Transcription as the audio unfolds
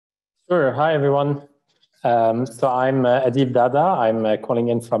Sure. Hi, everyone. So I'm Adib Dada. I'm calling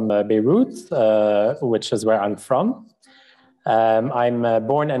in from Beirut, which is where I'm from. I'm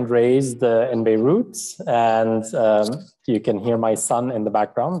born and raised in Beirut, and you can hear my son in the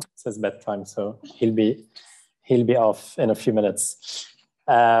background. It says bedtime, so he'll be off in a few minutes.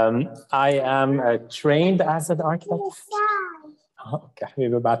 I am trained as an architect. Okay,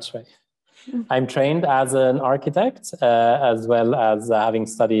 I'm trained as an architect, as well as having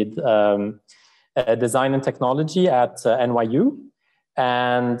studied design and technology at NYU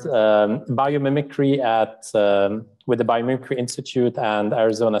and biomimicry with the Biomimicry Institute and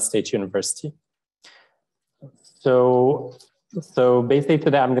Arizona State University. So basically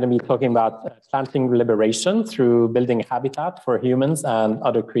today I'm going to be talking about planting liberation through building habitat for humans and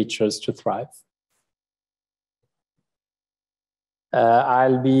other creatures to thrive.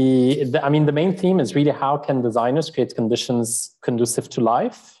 The main theme is really how can designers create conditions conducive to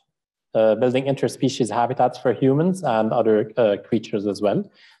life, building interspecies habitats for humans and other creatures as well.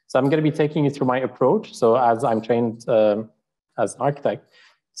 So I'm going to be taking you through my approach. So as I'm trained as an architect,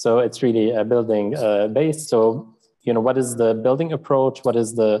 so it's really a building based. So, you know, what is the building approach? What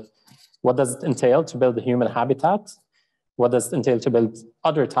does it entail to build a human habitat? What does it entail to build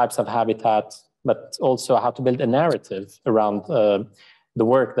other types of habitat, but also how to build a narrative around the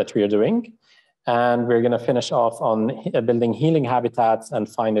work that we are doing. And we're going to finish off on building healing habitats and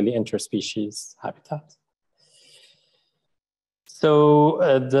finally interspecies habitat. So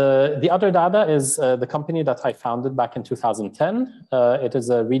the other Dada is the company that I founded back in 2010. It is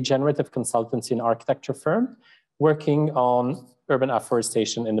a regenerative consultancy and architecture firm working on urban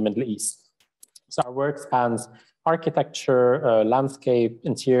afforestation in the Middle East. So our work spans architecture, landscape,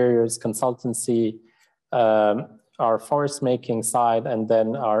 interiors, consultancy, our forest making side, and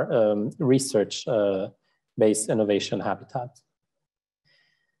then our research-based innovation habitat.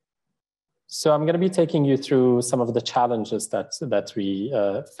 So I'm going to be taking you through some of the challenges that we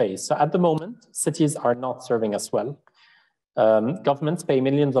face. So at the moment, cities are not serving us well. Governments pay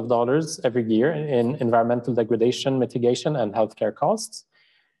millions of dollars every year in environmental degradation, mitigation, and healthcare costs.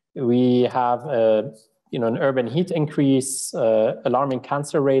 We have an urban heat increase, alarming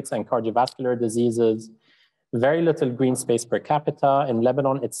cancer rates and cardiovascular diseases, very little green space per capita. In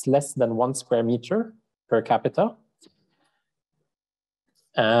Lebanon, it's less than 1 square meter per capita.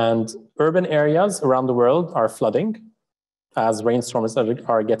 And urban areas around the world are flooding as rainstorms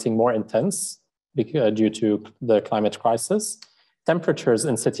are getting more intense due to the climate crisis. Temperatures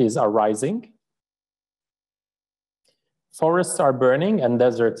in cities are rising. Forests are burning and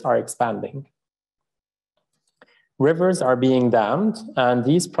deserts are expanding. Rivers are being dammed, and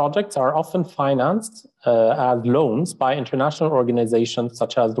these projects are often financed as loans by international organizations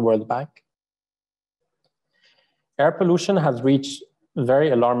such as the World Bank. Air pollution has reached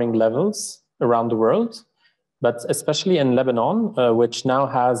very alarming levels around the world, but especially in Lebanon, which now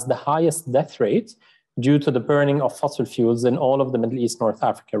has the highest death rate due to the burning of fossil fuels in all of the Middle East, North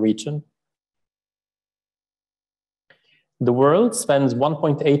Africa region. The world spends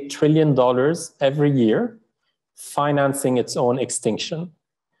 $1.8 trillion every year financing its own extinction.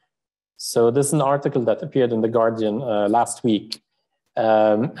 So this is an article that appeared in The Guardian last week.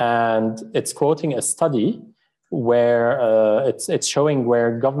 And it's quoting a study where it's showing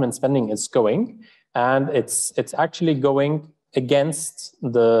where government spending is going. And it's actually going against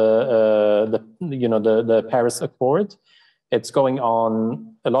the Paris Accord. It's going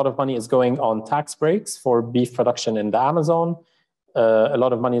on, a lot of money is going on tax breaks for beef production in the Amazon. A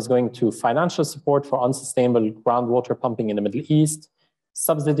lot of money is going to financial support for unsustainable groundwater pumping in the Middle East,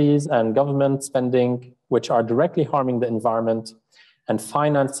 subsidies and government spending, which are directly harming the environment, and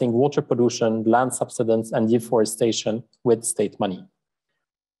financing water pollution, land subsidence, and deforestation with state money.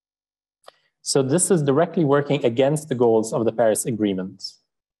 So this is directly working against the goals of the Paris Agreement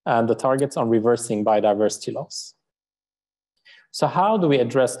and the targets on reversing biodiversity loss. So how do we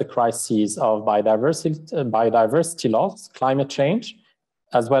address the crises of biodiversity loss, climate change,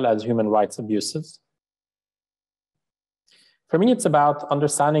 as well as human rights abuses? For me, it's about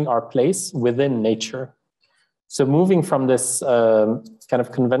understanding our place within nature. So moving from this kind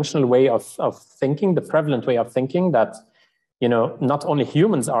of conventional way of thinking, the prevalent way of thinking that, you know, not only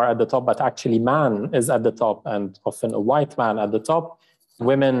humans are at the top, but actually man is at the top, and often a white man at the top,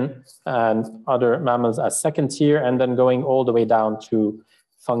 women and other mammals as second tier, and then going all the way down to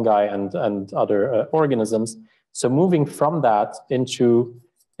fungi and other organisms. So moving from that into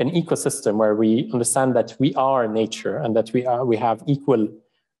an ecosystem where we understand that we are nature and that we have equal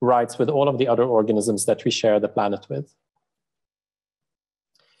rights with all of the other organisms that we share the planet with.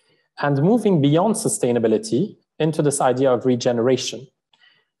 And moving beyond sustainability into this idea of regeneration.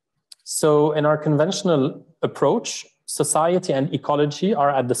 So in our conventional approach, society and ecology are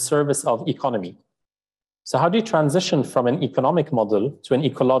at the service of economy. So how do you transition from an economic model to an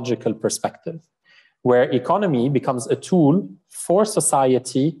ecological perspective, where economy becomes a tool for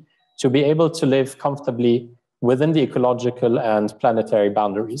society to be able to live comfortably within the ecological and planetary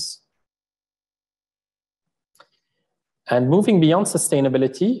boundaries? And moving beyond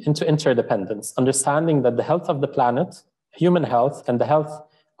sustainability into interdependence, understanding that the health of the planet, human health, and the health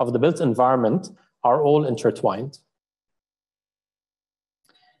of the built environment are all intertwined.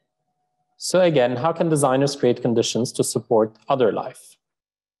 So again, how can designers create conditions to support other life?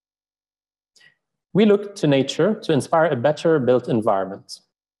 We look to nature to inspire a better built environment.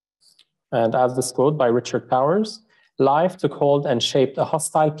 And as this quote by Richard Powers, life took hold and shaped a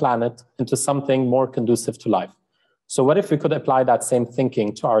hostile planet into something more conducive to life. So what if we could apply that same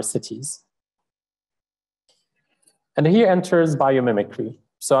thinking to our cities? And here enters biomimicry.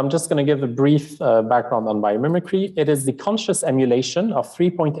 So I'm just going to give a brief background on biomimicry. It is the conscious emulation of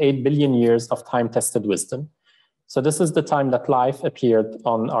 3.8 billion years of time-tested wisdom. So this is the time that life appeared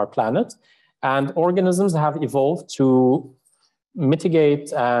on our planet. And organisms have evolved to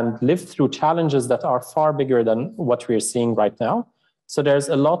mitigate and live through challenges that are far bigger than what we're seeing right now. So there's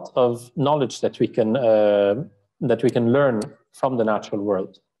a lot of knowledge that we can learn from the natural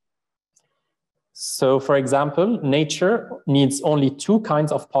world. So for example, nature needs only 2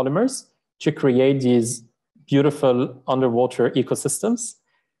 kinds of polymers to create these beautiful underwater ecosystems.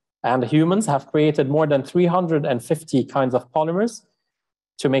 And humans have created more than 350 kinds of polymers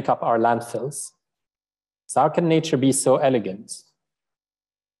to make up our landfills. So how can nature be so elegant?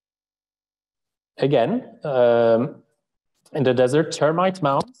 Again, in the desert, termite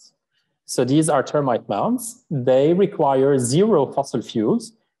mounds. So these are termite mounds. They require 0 fossil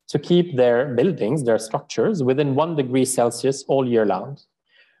fuels to keep their buildings, their structures, within 1 degree Celsius all year round.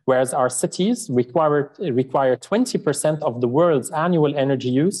 Whereas our cities require 20% of the world's annual energy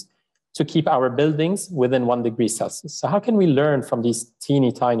use to keep our buildings within 1 degree Celsius. So how can we learn from these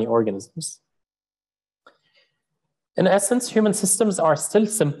teeny tiny organisms? In essence, human systems are still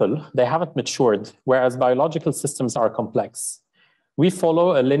simple. They haven't matured, whereas biological systems are complex. We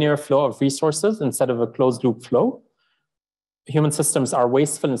follow a linear flow of resources instead of a closed loop flow. Human systems are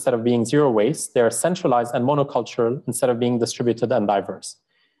wasteful instead of being zero waste. They're centralized and monocultural instead of being distributed and diverse.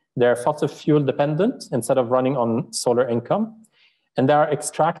 They're fossil fuel dependent instead of running on solar income. And they are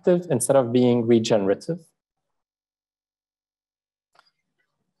extractive instead of being regenerative.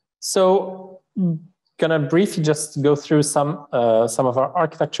 So gonna briefly just go through some of our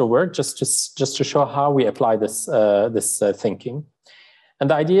architecture work just to show how we apply this thinking. And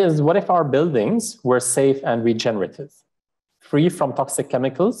the idea is, what if our buildings were safe and regenerative, free from toxic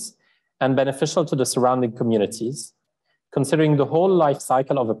chemicals, and beneficial to the surrounding communities, considering the whole life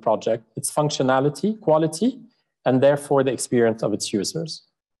cycle of a project, its functionality, quality, and therefore the experience of its users?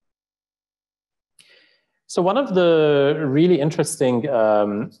 So one of the really interesting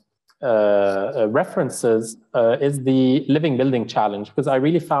references is the living building challenge, because I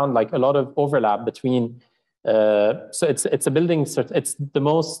really found like a lot of overlap between. So it's a building. It's the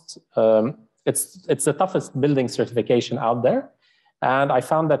most. It's the toughest building certification out there, and I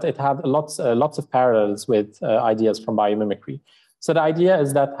found that it had lots of parallels with ideas from biomimicry. So the idea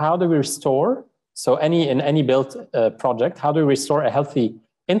is that how do we restore? So in any built project, how do we restore a healthy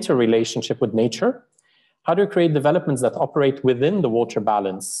interrelationship with nature? How do we create developments that operate within the water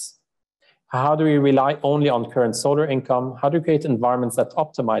balance? How do we rely only on current solar income? How do we create environments that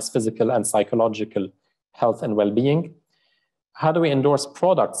optimize physical and psychological health and well-being? How do we endorse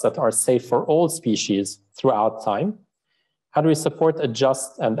products that are safe for all species throughout time? How do we support a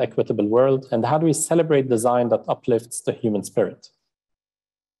just and equitable world? And how do we celebrate design that uplifts the human spirit?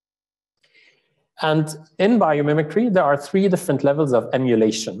 And in biomimicry, there are 3 different levels of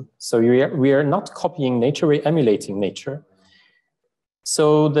emulation. So we are not copying nature, we're emulating nature.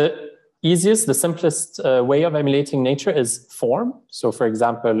 So the easiest, the simplest way of emulating nature is form. So for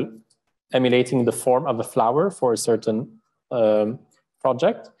example, emulating the form of a flower for a certain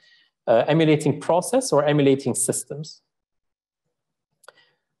project, emulating process, or emulating systems.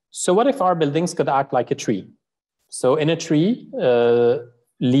 So what if our buildings could act like a tree? So in a tree,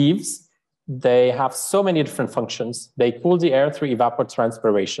 leaves, they have so many different functions. They cool the air through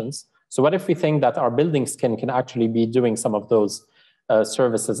evapotranspirations. So what if we think that our building skin can actually be doing some of those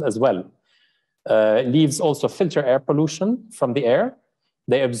services as well? Leaves also filter air pollution from the air.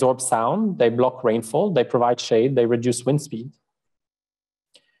 They absorb sound, they block rainfall, they provide shade, they reduce wind speed.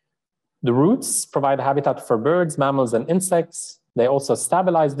 The roots provide habitat for birds, mammals, and insects. They also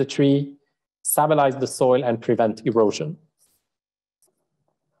stabilize the tree, stabilize the soil, and prevent erosion.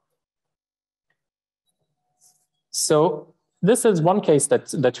 So this is one case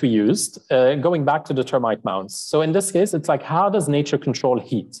that we used, going back to the termite mounds. So in this case, it's like, how does nature control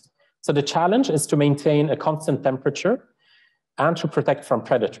heat? So the challenge is to maintain a constant temperature and to protect from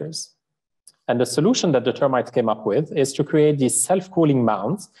predators. And the solution that the termites came up with is to create these self-cooling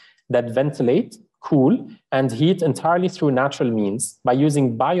mounds that ventilate, cool, and heat entirely through natural means by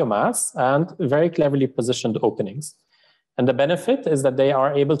using biomass and very cleverly positioned openings. And the benefit is that they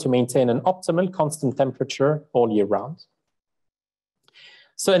are able to maintain an optimal constant temperature all year round.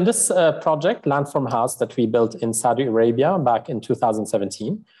 So in this project, Landform House, that we built in Saudi Arabia back in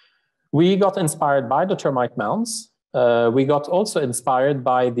 2017, we got inspired by the termite mounds. We got also inspired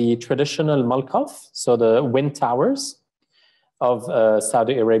by the traditional malkaf, so the wind towers of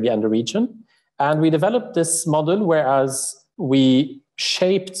Saudi Arabia and the region. And we developed this model, whereas we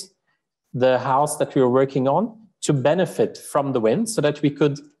shaped the house that we were working on to benefit from the wind so that we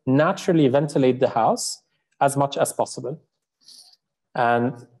could naturally ventilate the house as much as possible.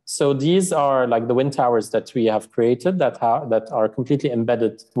 And so these are like the wind towers that we have created that are completely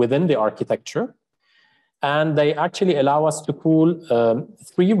embedded within the architecture. And they actually allow us to cool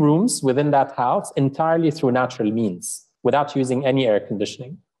 3 rooms within that house entirely through natural means without using any air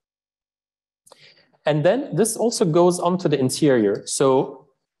conditioning. And then this also goes onto the interior. So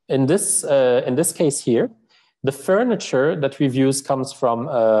in this case here, the furniture that we've used comes from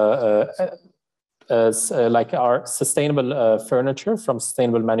like our sustainable furniture from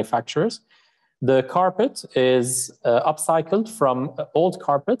sustainable manufacturers. The carpet is upcycled from old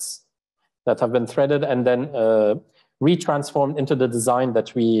carpets that have been threaded and then retransformed into the design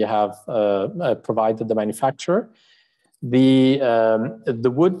that we have provided the manufacturer.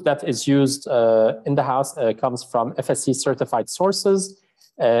 The wood that is used in the house comes from FSC certified sources.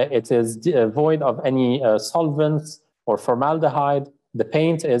 It is void of any solvents or formaldehyde. The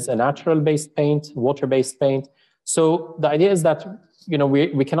paint is a natural-based paint, water-based paint. So the idea is that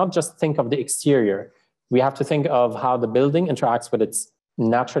we cannot just think of the exterior. We have to think of how the building interacts with its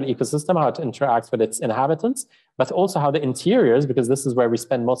natural ecosystem, how it interacts with its inhabitants, but also how the interiors, because this is where we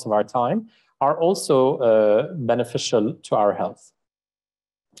spend most of our time, are also beneficial to our health.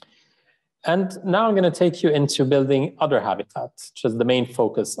 And now I'm going to take you into building other habitats, which is the main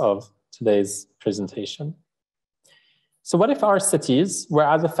focus of today's presentation. So what if our cities were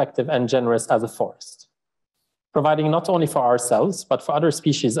as effective and generous as a forest, providing not only for ourselves, but for other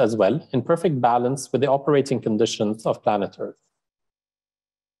species as well, in perfect balance with the operating conditions of planet Earth?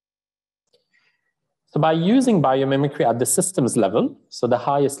 So by using biomimicry at the systems level, so the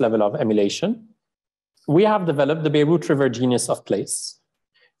highest level of emulation, we have developed the Beirut River Genius of Place.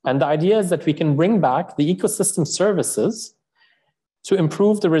 And the idea is that we can bring back the ecosystem services to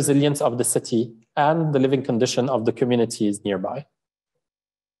improve the resilience of the city and the living condition of the communities nearby.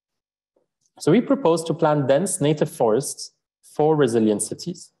 So we propose to plant dense native forests for resilient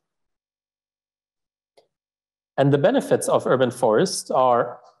cities. And the benefits of urban forests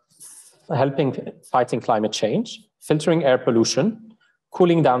are fighting climate change, filtering air pollution,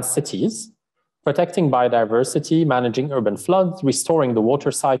 cooling down cities, protecting biodiversity, managing urban floods, restoring the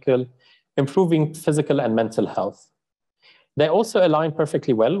water cycle, improving physical and mental health. They also align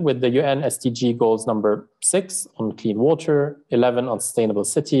perfectly well with the UN SDG goals number 6 on clean water, 11 on sustainable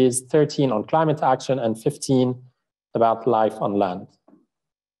cities, 13 on climate action, and 15 about life on land.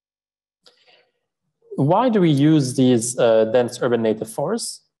 Why do we use these dense urban native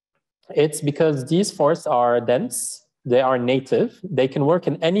forests? It's because these forests are dense, they are native, they can work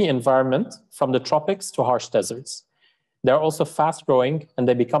in any environment from the tropics to harsh deserts. They're also fast growing and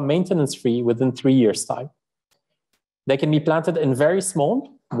they become maintenance free within 3 years' time. They can be planted in very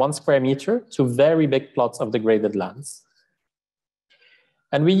small, 1 square meter, to very big plots of degraded lands.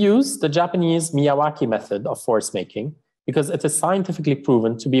 And we use the Japanese Miyawaki method of forest making because it is scientifically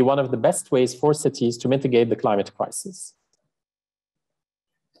proven to be one of the best ways for cities to mitigate the climate crisis.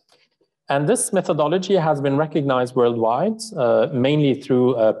 And this methodology has been recognized worldwide, mainly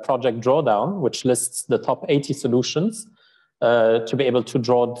through Project Drawdown, which lists the top 80 solutions to be able to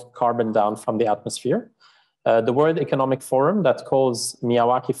draw carbon down from the atmosphere. The World Economic Forum that calls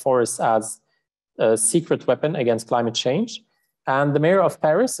Miyawaki forests as a secret weapon against climate change. And the mayor of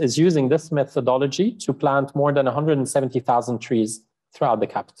Paris is using this methodology to plant more than 170,000 trees throughout the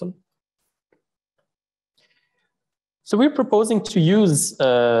capital. So we're proposing to use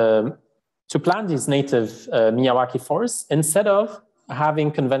to plant these native Miyawaki forests instead of having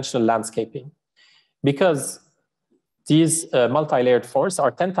conventional landscaping, because these multi-layered forests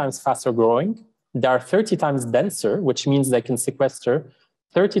are 10 times faster growing. They are 30 times denser, which means they can sequester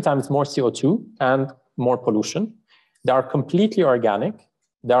 30 times more CO2 and more pollution. They are completely organic.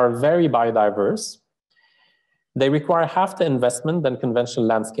 They are very biodiverse. They require half the investment than conventional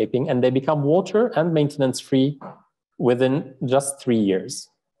landscaping, and they become water and maintenance free within just 3 years.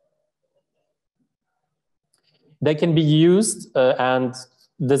 They can be used and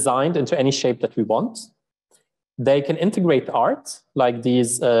designed into any shape that we want. They can integrate art, like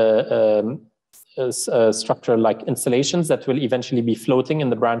these structure-like installations that will eventually be floating in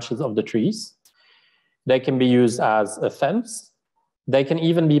the branches of the trees. They can be used as a fence. They can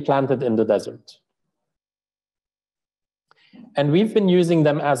even be planted in the desert. And we've been using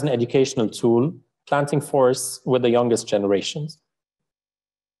them as an educational tool, planting forests with the youngest generations.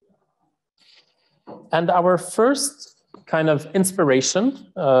 And our first kind of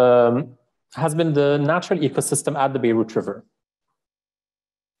inspiration has been the natural ecosystem at the Beirut River.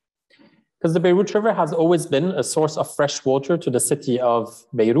 Because the Beirut River has always been a source of fresh water to the city of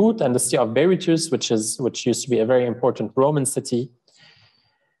Beirut and the city of Beirut, which used to be a very important Roman city.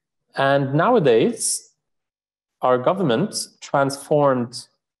 And nowadays, our government transformed,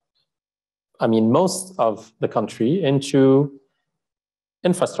 most of the country into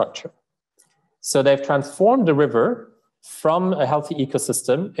infrastructure. So they've transformed the river from a healthy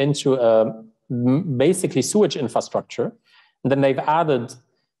ecosystem into basically sewage infrastructure. And then they've added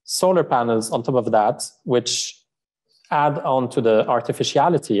solar panels on top of that, which add on to the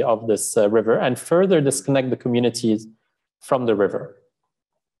artificiality of this river and further disconnect the communities from the river.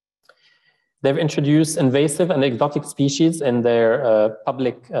 They've introduced invasive and exotic species in their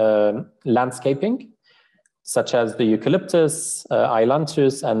public landscaping, such as the eucalyptus,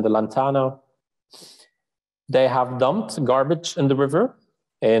 ailanthus, and the lantana. They have dumped garbage in the river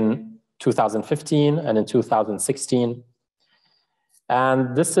in 2015 and in 2016.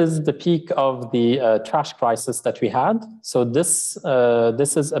 And this is the peak of the trash crisis that we had. So this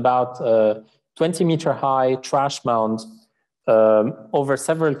is about a 20-meter high trash mound over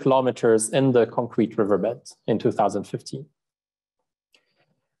several kilometers in the concrete riverbed in 2015.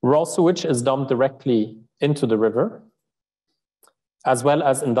 Raw sewage is dumped directly into the river, as well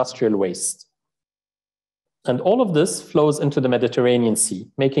as industrial waste. And all of this flows into the Mediterranean Sea,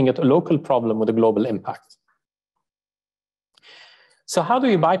 making it a local problem with a global impact. So how do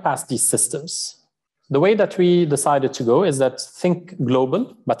we bypass these systems? The way that we decided to go is that think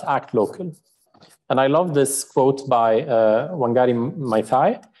global, but act local. And I love this quote by Wangari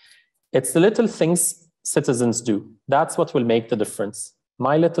Maathai. It's the little things citizens do. That's what will make the difference.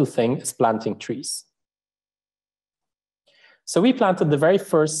 My little thing is planting trees. So we planted the very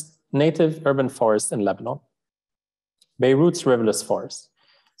first native urban forest in Lebanon, Beirut's riverless forest.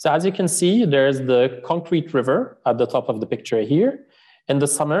 So as you can see, there's the concrete river at the top of the picture here. In the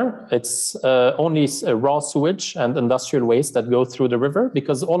summer, it's only raw sewage and industrial waste that go through the river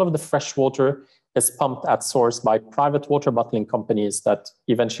because all of the fresh water is pumped at source by private water bottling companies that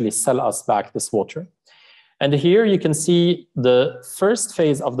eventually sell us back this water. And here you can see the first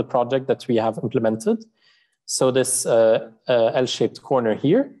phase of the project that we have implemented. So this L-shaped corner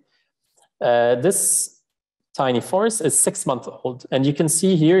here, this tiny forest is 6 months old. And you can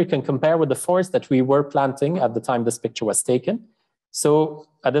see here, you can compare with the forest that we were planting at the time this picture was taken. So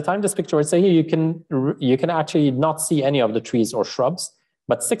at the time this picture was taken, you can actually not see any of the trees or shrubs,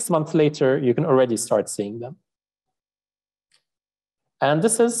 but 6 months later, you can already start seeing them. And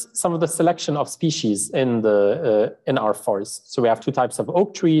this is some of the selection of species in our forest. So we have 2 types of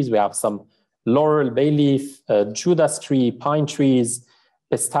oak trees. We have some laurel, bay leaf, Judas tree, pine trees,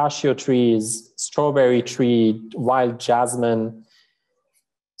 pistachio trees, strawberry tree, wild jasmine.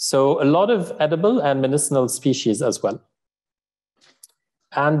 So a lot of edible and medicinal species as well.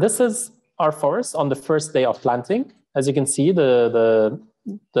 And this is our forest on the first day of planting. As you can see, the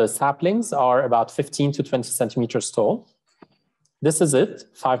saplings are about 15 to 20 centimeters tall. This is it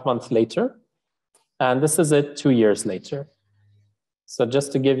 5 months later. And this is it 2 years later. So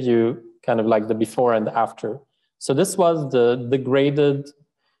just to give you kind of like the before and after. So this was the degraded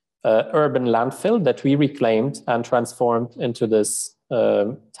urban landfill that we reclaimed and transformed into this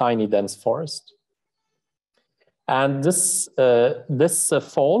tiny dense forest. And this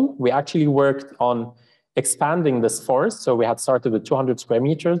fall, we actually worked on expanding this forest. So we had started with 200 square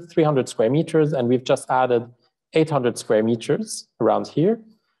meters, 300 square meters, and we've just added 800 square meters around here.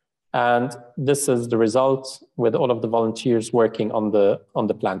 And this is the result with all of the volunteers working on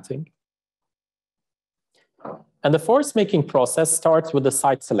the planting. And the forest making process starts with the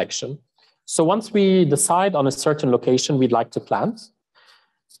site selection. So once we decide on a certain location we'd like to plant,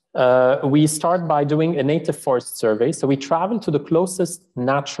 we start by doing a native forest survey. So we travel to the closest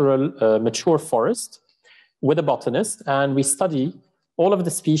natural mature forest with a botanist, and we study all of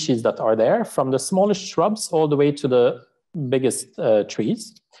the species that are there, from the smallest shrubs all the way to the biggest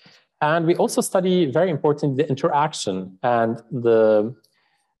trees. And we also study, very important, the interaction and the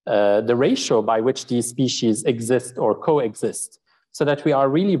ratio by which these species exist or coexist, so that we are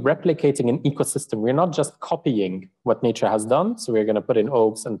really replicating an ecosystem. We're not just copying what nature has done, so we're going to put in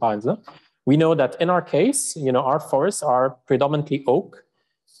oaks and pines. We know that in our case, our forests are predominantly oak,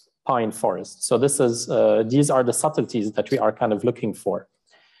 pine forests. So these are the subtleties that we are kind of looking for.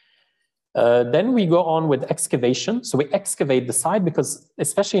 Then we go on with excavation. So we excavate the site because,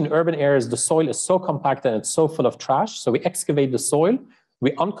 especially in urban areas, the soil is so compact and it's so full of trash. So we excavate the soil,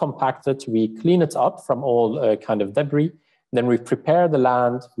 we uncompact it, we clean it up from all kind of debris. Then we prepare the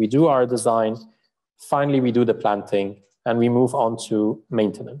land, we do our design. Finally, we do the planting and we move on to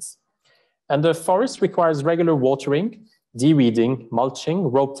maintenance. And the forest requires regular watering, de-weeding,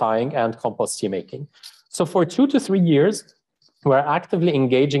 mulching, rope tying, and compost tea making. So for 2 to 3 years, we're actively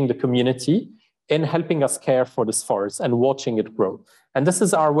engaging the community in helping us care for this forest and watching it grow. And this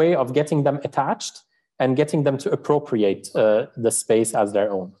is our way of getting them attached and getting them to appropriate the space as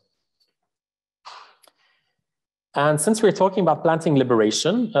their own. And since we're talking about planting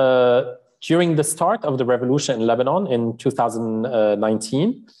liberation, during the start of the revolution in Lebanon in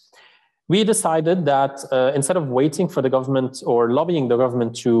 2019, we decided that instead of waiting for the government or lobbying the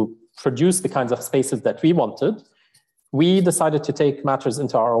government to produce the kinds of spaces that we wanted, we decided to take matters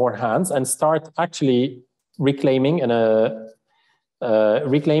into our own hands and start actually reclaiming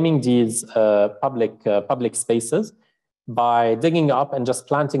these public spaces by digging up and just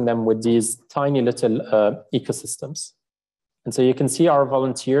planting them with these tiny little ecosystems. And so you can see our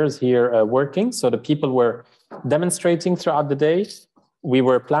volunteers here working. So the people were demonstrating throughout the day. We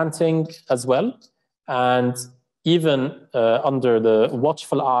were planting as well. And even under the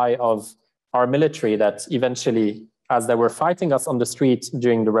watchful eye of our military that eventually, as they were fighting us on the street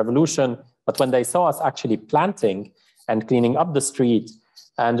during the revolution, but when they saw us actually planting and cleaning up the street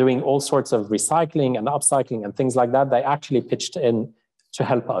and doing all sorts of recycling and upcycling and things like that, they actually pitched in to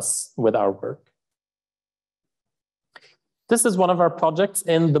help us with our work. This is one of our projects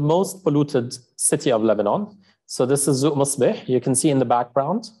in the most polluted city of Lebanon. So this is Zouk Musbih. You can see in the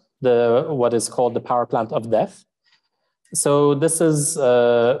background what is called the power plant of death. So this is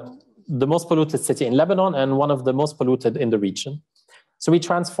the most polluted city in Lebanon and one of the most polluted in the region. So we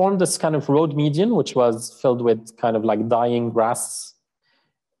transformed this kind of road median, which was filled with kind of like dying grass,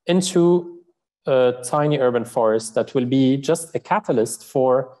 into a tiny urban forest that will be just a catalyst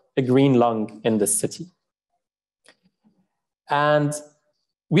for a green lung in this city. And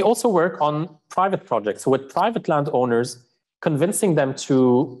we also work on private projects with private landowners, convincing them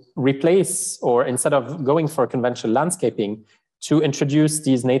to replace, or instead of going for conventional landscaping, to introduce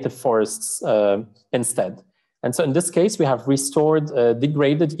these native forests instead. And so in this case, we have restored a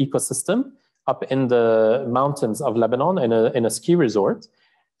degraded ecosystem up in the mountains of Lebanon in a ski resort.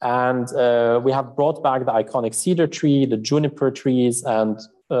 And we have brought back the iconic cedar tree, the juniper trees, and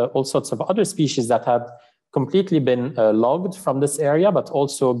all sorts of other species that had completely been logged from this area, but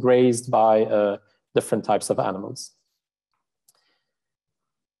also grazed by different types of animals.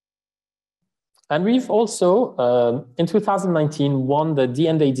 And we've also, in 2019, won the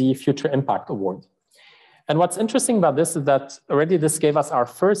DNAD Future Impact Award. And what's interesting about this is that already this gave us our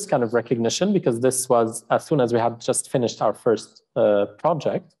first kind of recognition, because this was as soon as we had just finished our first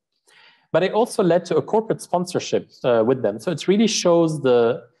project. But it also led to a corporate sponsorship with them. So it really shows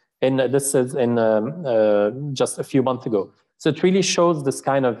this is in just a few months ago. So it really shows this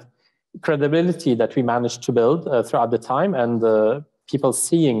kind of credibility that we managed to build throughout the time, and people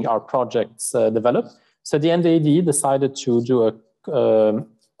seeing our projects develop. So the NDAD decided to do a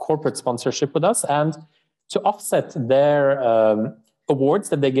corporate sponsorship with us and to offset their awards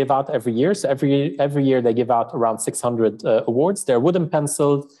that they give out every year. So every year they give out around 600 awards. They're wooden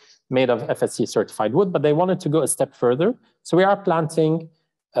pencils made of FSC certified wood, but they wanted to go a step further. So we are planting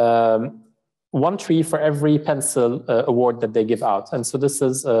one tree for every pencil award that they give out. And so this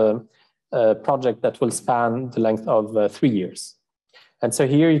is a project that will span the length of 3 years. And so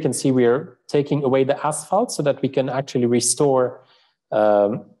here you can see we're taking away the asphalt so that we can actually restore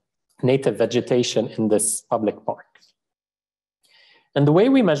native vegetation in this public park. And the way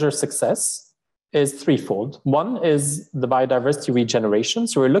we measure success is threefold. One is the biodiversity regeneration.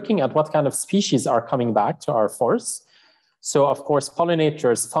 So we're looking at what kind of species are coming back to our forests. So of course,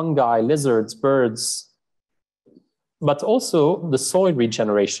 pollinators, fungi, lizards, birds, but also the soil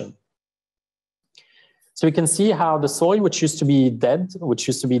regeneration. So we can see how the soil, which used to be dead, which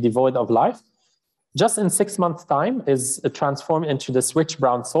used to be devoid of life, just in 6 months' time is transformed into this rich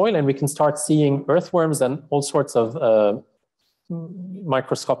brown soil, and we can start seeing earthworms and all sorts of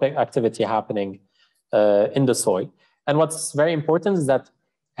microscopic activity happening in the soil. And what's very important is that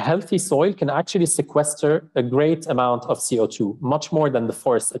a healthy soil can actually sequester a great amount of CO2, much more than the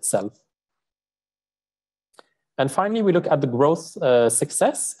forest itself. And finally, we look at the growth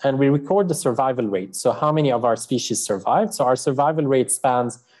success, and we record the survival rate. So how many of our species survived? So our survival rate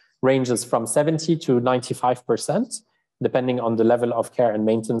ranges from 70 to 95%, depending on the level of care and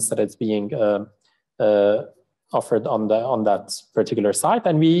maintenance that is being offered on that particular site.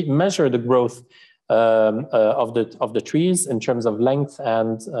 And we measure the growth of the trees in terms of length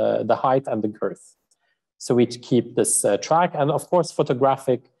and the height and the girth. So we keep this track, and of course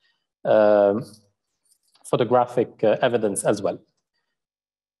photographic evidence as well.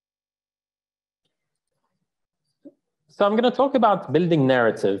 So I'm going to talk about building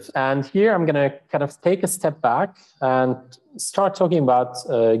narrative, and here I'm going to kind of take a step back and start talking about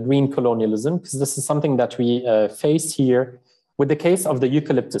green colonialism, because this is something that we face here with the case of the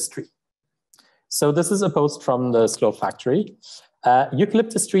eucalyptus tree. So this is a post from the Slow Factory.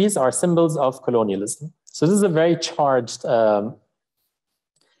 Eucalyptus trees are symbols of colonialism. So this is a very charged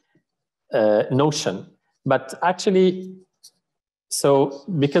notion, but actually, so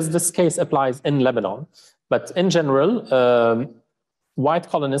because this case applies in Lebanon, but in general, white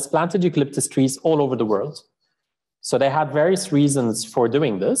colonists planted eucalyptus trees all over the world. So they had various reasons for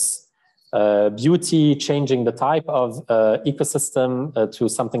doing this. Beauty, changing the type of ecosystem to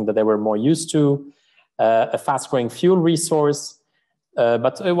something that they were more used to, a fast-growing fuel resource,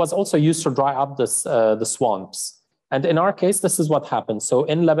 but it was also used to dry up the swamps. And in our case, this is what happened. So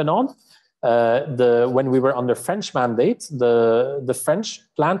in Lebanon, when we were under French mandate, the French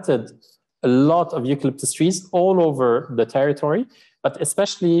planted a lot of eucalyptus trees all over the territory, but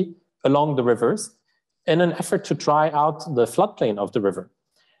especially along the rivers, in an effort to dry out the floodplain of the river.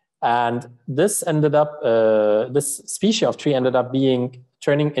 And this ended up, this species of tree ended up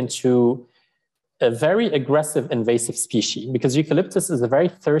turning into a very aggressive invasive species, because eucalyptus is a very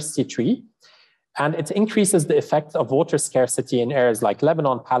thirsty tree, and it increases the effect of water scarcity in areas like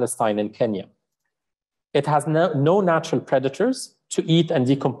Lebanon, Palestine, and Kenya. It has no natural predators to eat and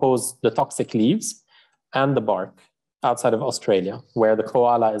decompose the toxic leaves and the bark outside of Australia, where the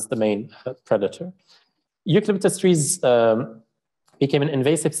koala is the main predator. Eucalyptus trees became an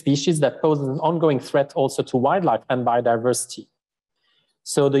invasive species that poses an ongoing threat also to wildlife and biodiversity.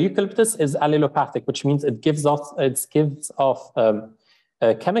 So the eucalyptus is allelopathic, which means it gives off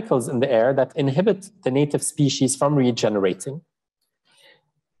chemicals in the air that inhibit the native species from regenerating.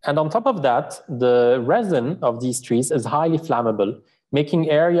 And on top of that, the resin of these trees is highly flammable, making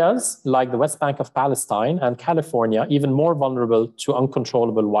areas like the West Bank of Palestine and California even more vulnerable to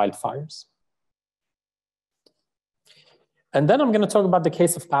uncontrollable wildfires. And then I'm going to talk about the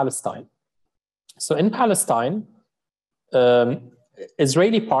case of Palestine. So in Palestine,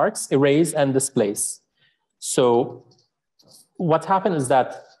 Israeli parks erase and displace. So what happened is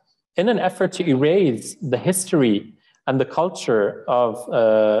that in an effort to erase the history and the culture of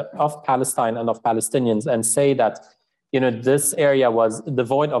Palestine and of Palestinians, and say that this area was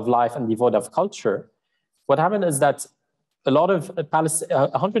devoid of life and devoid of culture, what happened is that a lot of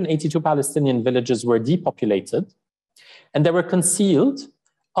 182 Palestinian villages were depopulated, and they were concealed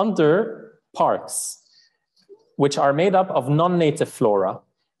under parks, which are made up of non-native flora.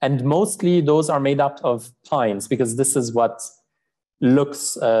 And mostly those are made up of pines, because this is what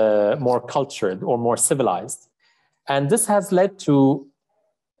looks more cultured or more civilized. And this has led to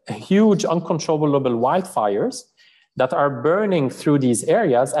huge uncontrollable wildfires that are burning through these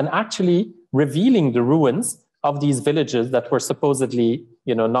areas and actually revealing the ruins of these villages that were supposedly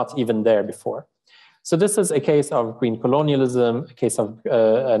not even there before. So this is a case of green colonialism,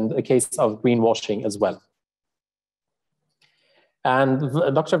 and a case of greenwashing as well. And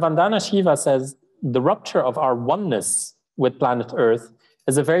Dr. Vandana Shiva says, the rupture of our oneness with planet Earth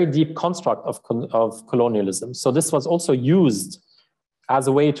is a very deep construct of colonialism. So this was also used as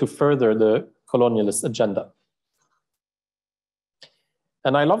a way to further the colonialist agenda.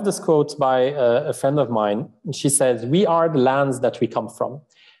 And I love this quote by a friend of mine. She says, "We are the lands that we come from.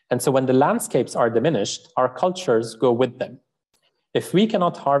 And so when the landscapes are diminished, our cultures go with them. If we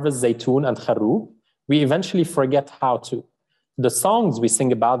cannot harvest zaytun and kharoob, we eventually forget how to. The songs we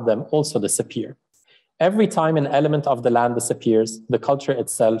sing about them also disappear. Every time an element of the land disappears, the culture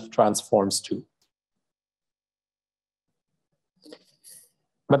itself transforms too."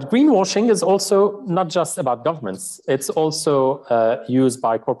 But greenwashing is also not just about governments. It's also used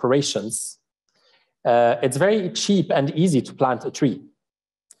by corporations. It's very cheap and easy to plant a tree.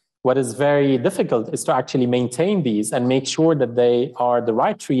 What is very difficult is to actually maintain these and make sure that they are the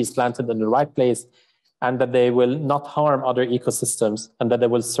right trees planted in the right place, and that they will not harm other ecosystems, and that they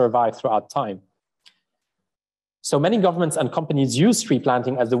will survive throughout time. So many governments and companies use tree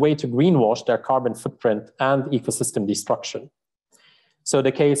planting as a way to greenwash their carbon footprint and ecosystem destruction. So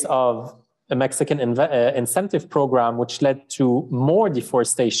the case of a Mexican incentive program, which led to more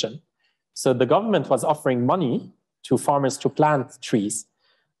deforestation. So the government was offering money to farmers to plant trees.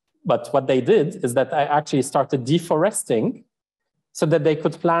 But what they did is that they actually started deforesting so that they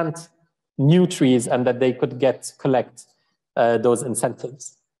could plant new trees and that they could collect those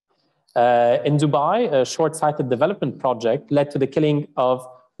incentives. In Dubai, a short-sighted development project led to the killing of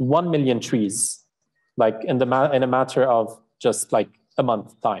 1 million trees, like in a matter of just like a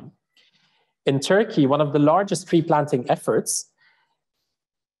month time. In Turkey, one of the largest tree planting efforts,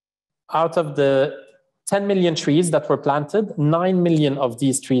 out of the 10 million trees that were planted, 9 million of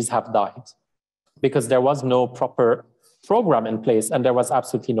these trees have died because there was no proper program in place and there was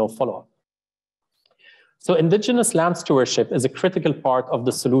absolutely no follow-up. So indigenous land stewardship is a critical part of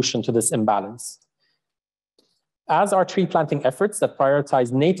the solution to this imbalance, as are tree planting efforts that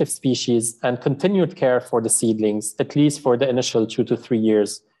prioritize native species and continued care for the seedlings, at least for the initial 2 to 3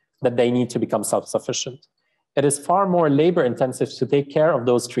 years that they need to become self-sufficient. It is far more labor-intensive to take care of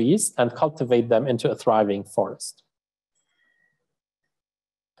those trees and cultivate them into a thriving forest.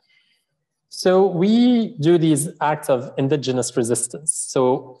 So we do these acts of indigenous resistance.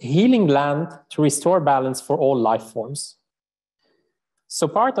 So healing land to restore balance for all life forms. So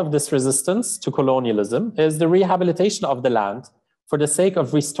part of this resistance to colonialism is the rehabilitation of the land for the sake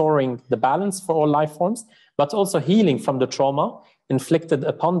of restoring the balance for all life forms, but also healing from the trauma inflicted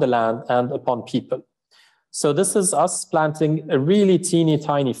upon the land and upon people. So this is us planting a really teeny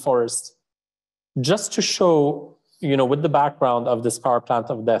tiny forest just to show, with the background of this power plant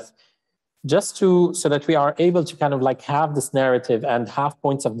of death, so that we are able to kind of like have this narrative and have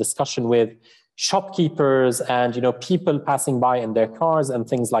points of discussion with shopkeepers and people passing by in their cars and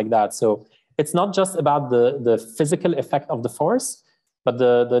things like that. So it's not just about the physical effect of the forest, but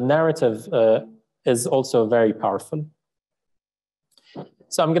the narrative is also very powerful.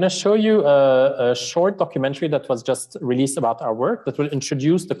 So I'm going to show you a short documentary that was just released about our work that will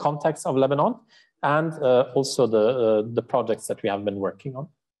introduce the context of Lebanon and also the projects that we have been working on.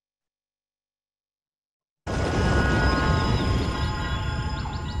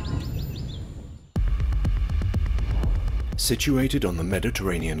 Situated on the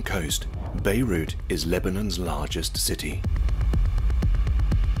Mediterranean coast, Beirut is Lebanon's largest city.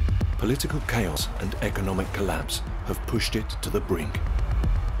 Political chaos and economic collapse have pushed it to the brink.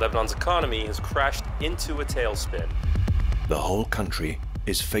 Lebanon's economy has crashed into a tailspin. The whole country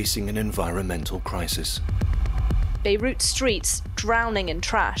is facing an environmental crisis. Beirut streets drowning in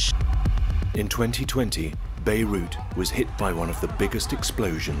trash. In 2020, Beirut was hit by one of the biggest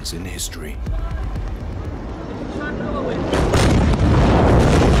explosions in history.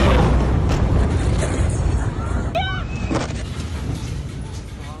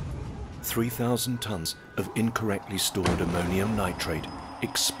 3,000 tons of incorrectly stored ammonium nitrate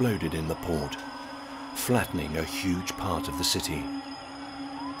exploded in the port, flattening a huge part of the city.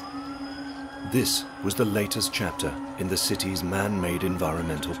 This was the latest chapter in the city's man-made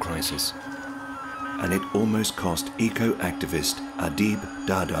environmental crisis, and it almost cost eco-activist Adib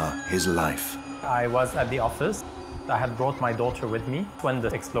Dada his life. I was at the office. I had brought my daughter with me when the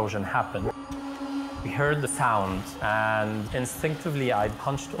explosion happened. We heard the sound, and instinctively I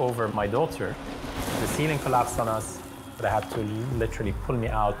punched over my daughter. The ceiling collapsed on us, but I had to literally pull me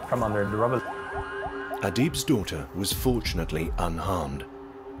out from under the rubble. Adib's daughter was fortunately unharmed,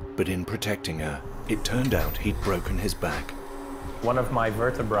 but in protecting her, it turned out he'd broken his back. One of my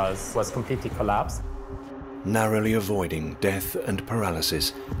vertebrae was completely collapsed. Narrowly avoiding death and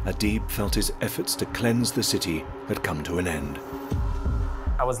paralysis, Adib felt his efforts to cleanse the city had come to an end.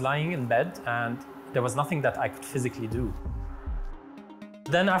 I was lying in bed and there was nothing that I could physically do.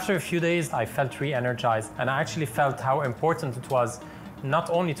 Then after a few days, I felt re-energized, and I actually felt how important it was not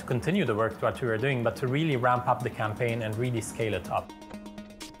only to continue the work that we were doing, but to really ramp up the campaign and really scale it up.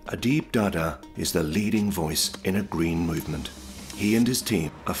 Adib Dada is the leading voice in a green movement. He and his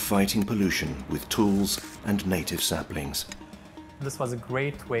team are fighting pollution with tools and native saplings. This was a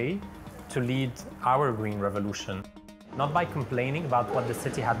great way to lead our green revolution, not by complaining about what the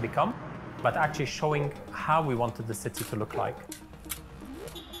city had become, but actually showing how we wanted the city to look like.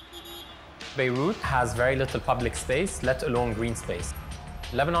 Beirut has very little public space, let alone green space.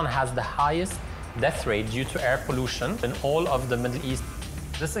 Lebanon has the highest death rate due to air pollution in all of the Middle East.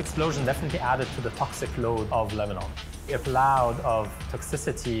 This explosion definitely added to the toxic load of Lebanon. A cloud of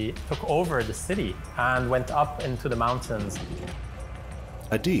toxicity took over the city and went up into the mountains.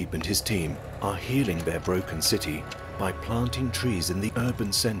 Adib and his team are healing their broken city by planting trees in the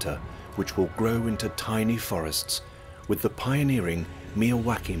urban center which will grow into tiny forests with the pioneering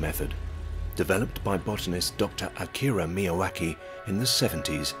Miyawaki method, developed by botanist Dr. Akira Miyawaki in the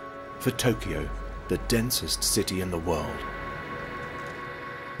 70s for Tokyo, the densest city in the world.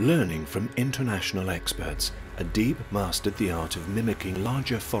 Learning from international experts, Adib mastered the art of mimicking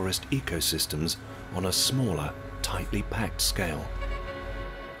larger forest ecosystems on a smaller, tightly packed scale.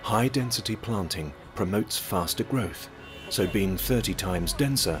 High-density planting promotes faster growth, so being 30 times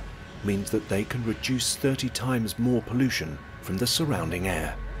denser means that they can reduce 30 times more pollution from the surrounding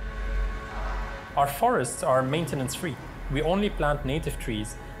air. Our forests are maintenance-free. We only plant native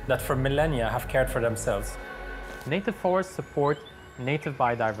trees that for millennia have cared for themselves. Native forests support native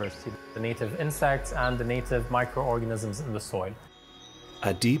biodiversity, the native insects and the native microorganisms in the soil.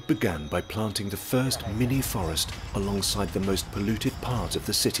 Adib began by planting the first mini forest alongside the most polluted part of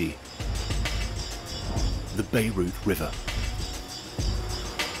the city, the Beirut River.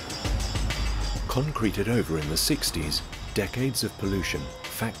 Concreted over in the 60s, decades of pollution,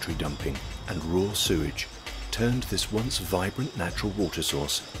 factory dumping and raw sewage turned this once vibrant natural water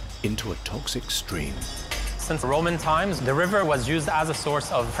source into a toxic stream. Since Roman times, the river was used as a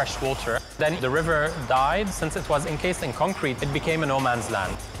source of fresh water. Then the river died. Since it was encased in concrete, it became a no man's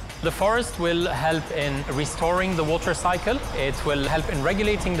land. The forest will help in restoring the water cycle. It will help in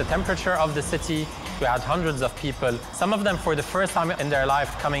regulating the temperature of the city. We had hundreds of people, some of them for the first time in their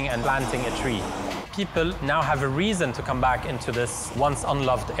life, coming and planting a tree. People now have a reason to come back into this once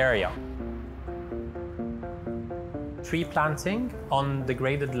unloved area. Tree planting on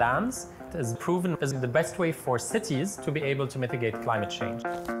degraded lands is proven as the best way for cities to be able to mitigate climate change.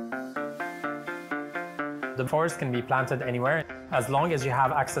 The forest can be planted anywhere, as long as you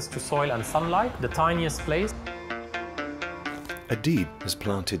have access to soil and sunlight, the tiniest place. Adib has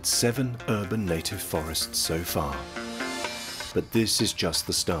planted 7 urban native forests so far. But this is just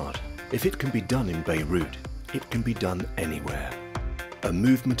the start. If it can be done in Beirut, it can be done anywhere. A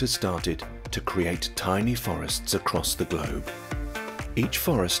movement has started to create tiny forests across the globe. Each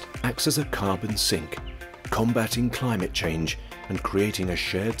forest acts as a carbon sink, combating climate change and creating a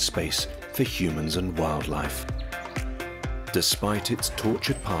shared space for humans and wildlife. Despite its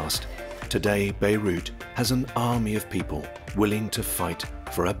tortured past, today Beirut has an army of people willing to fight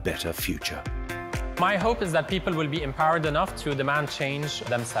for a better future. My hope is that people will be empowered enough to demand change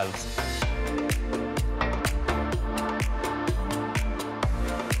themselves.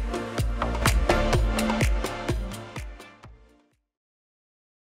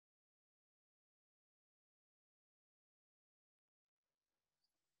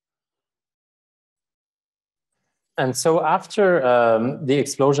 And so after the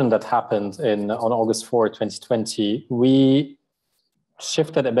explosion that happened on August 4, 2020, we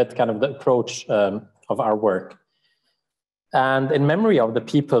shifted a bit kind of the approach of our work. And in memory of the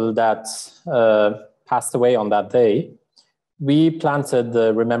people that passed away on that day, we planted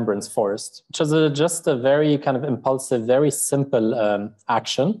the Remembrance Forest, which was just a very kind of impulsive, very simple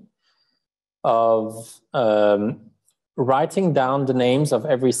action of writing down the names of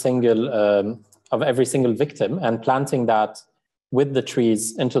every single victim and planting that with the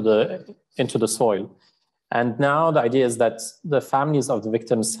trees into the soil. And now the idea is that the families of the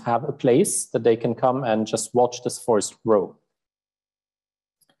victims have a place that they can come and just watch this forest grow.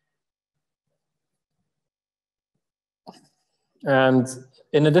 And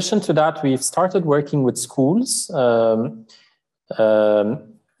in addition to that, we've started working with schools.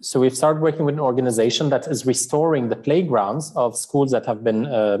 So we've started working with an organization that is restoring the playgrounds of schools that have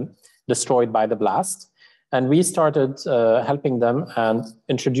been destroyed by the blast. And we started helping them and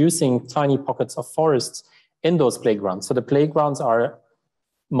introducing tiny pockets of forests in those playgrounds. So the playgrounds are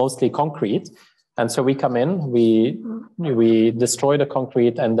mostly concrete. And so we come in, we destroy the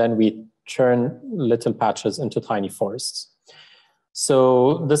concrete, and then we turn little patches into tiny forests.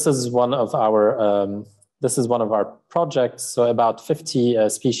 So this is one of our projects. So about 50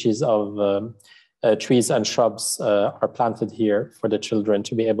 species of trees and shrubs are planted here for the children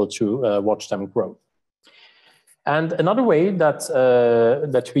to be able to watch them grow. And another way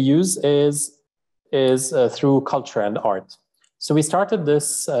that we use is through culture and art. So we started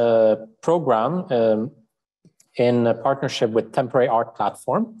this program in a partnership with Temporary Art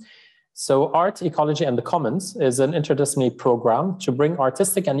Platform. So Art, Ecology, and the Commons is an interdisciplinary program to bring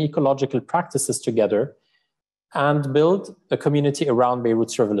artistic and ecological practices together and build a community around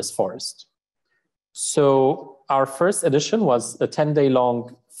Beirut's riverless forest. So our first edition was a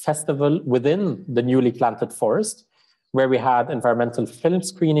 10-day-long festival within the newly planted forest, where we had environmental film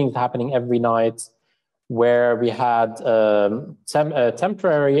screenings happening every night, where we had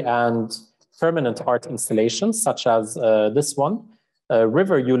temporary and permanent art installations, such as this one, a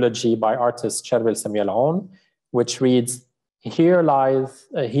river eulogy by artist Cherwel Samuel Aoun, which reads, here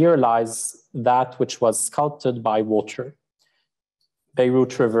lies that which was sculpted by water.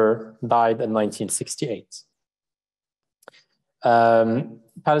 Beirut River, died in 1968.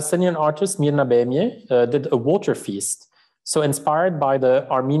 Palestinian artist Mirna Behemie did a water feast. So inspired by the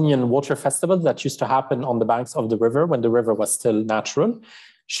Armenian water festival that used to happen on the banks of the river when the river was still natural,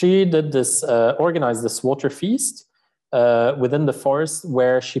 she did this, organized this water feast within the forest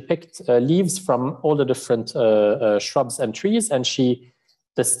where she picked leaves from all the different shrubs and trees, and she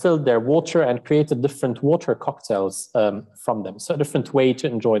distilled their water and created different water cocktails from them. So a different way to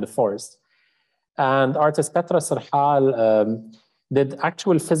enjoy the forest. And artist Petra Serhal did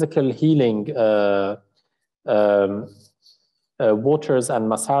actual physical healing waters and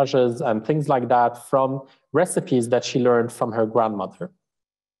massages and things like that from recipes that she learned from her grandmother.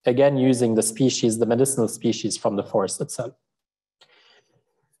 Again, using the species, the medicinal species from the forest itself.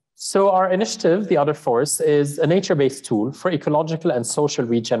 So our initiative, The Other Forest, is a nature-based tool for ecological and social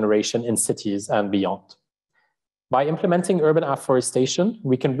regeneration in cities and beyond. By implementing urban afforestation,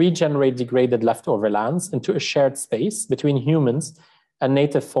 we can regenerate degraded leftover lands into a shared space between humans and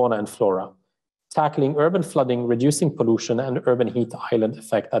native fauna and flora, tackling urban flooding, reducing pollution, and urban heat island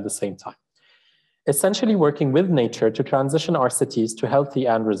effect at the same time. Essentially working with nature to transition our cities to healthy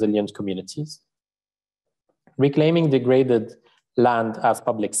and resilient communities. Reclaiming degraded land as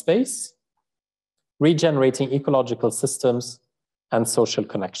public space, regenerating ecological systems, and social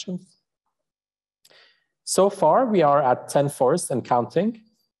connections. So far, we are at 10 forests and counting,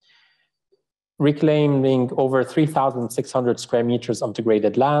 reclaiming over 3,600 square meters of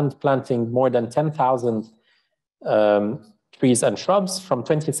degraded land, planting more than 10,000 trees and shrubs from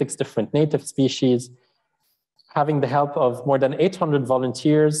 26 different native species, having the help of more than 800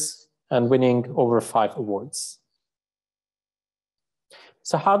 volunteers and winning over 5 awards.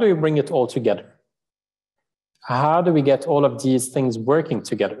 So how do we bring it all together? How do we get all of these things working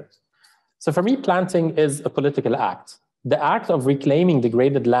together? So for me, planting is a political act. The act of reclaiming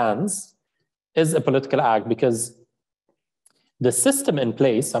degraded lands is a political act because the system in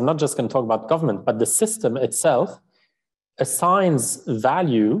place, I'm not just going to talk about government, but the system itself assigns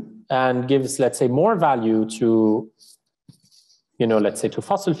value and gives, let's say, more value to, let's say to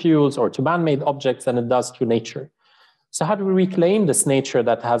fossil fuels or to man-made objects than it does to nature. So how do we reclaim this nature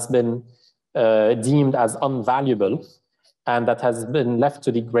that has been deemed as unvaluable and that has been left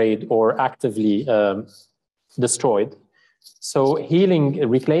to degrade or actively destroyed? So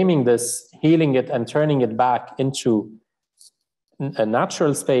reclaiming this, healing it and turning it back into a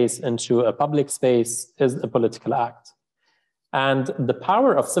natural space, into a public space is a political act. And the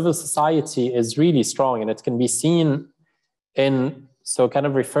power of civil society is really strong, and it can be seen in, so kind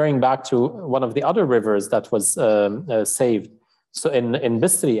of referring back to one of the other rivers that was saved. So in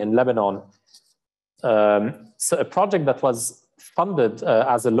Bisri, in Lebanon, so a project that was funded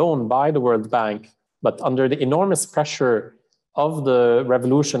as a loan by the World Bank, but under the enormous pressure of the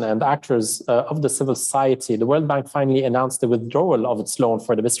revolution and actors of the civil society, the World Bank finally announced the withdrawal of its loan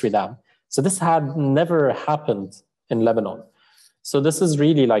for the Bisri Dam. So this had never happened in Lebanon. So this is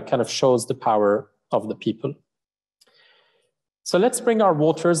really kind of shows the power of the people. So let's bring our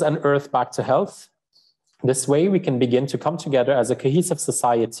waters and earth back to health. This way we can begin to come together as a cohesive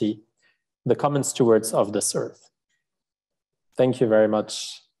society, the common stewards of this earth. Thank you very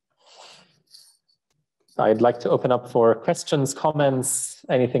much. I'd like to open up for questions, comments,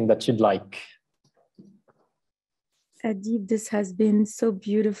 anything that you'd like. Adib, this has been so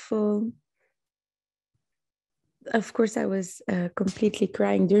beautiful. Of course, I was completely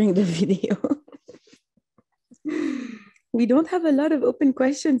crying during the video. We don't have a lot of open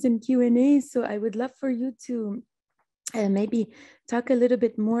questions in Q&A, so I would love for you to maybe talk a little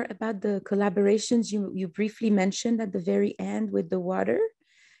bit more about the collaborations you briefly mentioned at the very end with the water.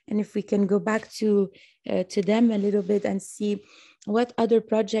 And if we can go back to them a little bit and see what other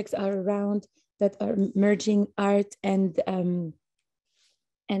projects are around that are merging art and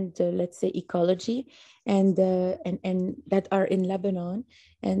let's say ecology and that are in Lebanon,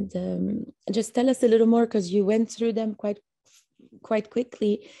 and just tell us a little more, because you went through them quite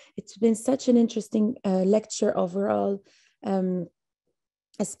quickly. It's been such an interesting lecture overall.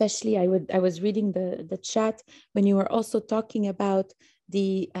 Especially I was reading the chat when you were also talking about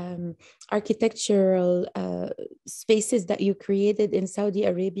the architectural spaces that you created in Saudi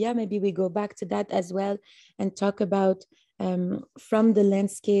Arabia. Maybe we go back to that as well and talk about from the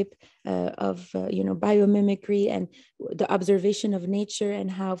landscape of biomimicry and the observation of nature,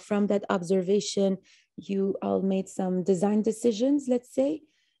 and how from that observation you all made some design decisions, let's say,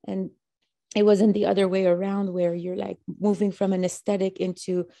 and it wasn't the other way around where you're like moving from an aesthetic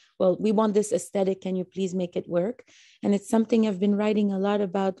into, well, we want this aesthetic, can you please make it work? And it's something I've been writing a lot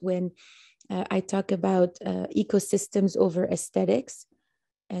about when I talk about ecosystems over aesthetics,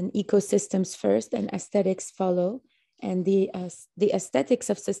 and ecosystems first and aesthetics follow, and the aesthetics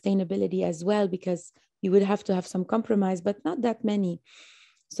of sustainability as well, because you would have to have some compromise, but not that many.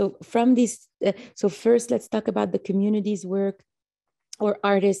 So from these, so first let's talk about the community's work, or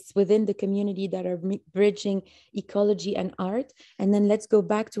artists within the community that are bridging ecology and art. And then let's go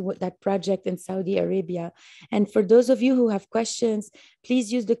back to that project in Saudi Arabia. And for those of you who have questions,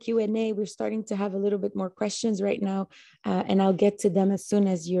 please use the Q&A. We're starting to have a little bit more questions right now, and I'll get to them as soon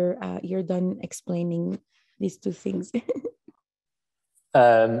as you're done explaining these two things.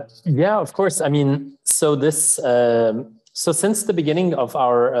 Yeah, of course. I mean, so this... So since the beginning of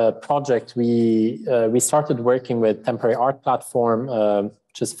our project, we started working with Temporary Art Platform,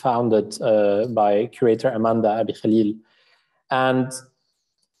 which is founded by curator Amanda Abi Khalil. And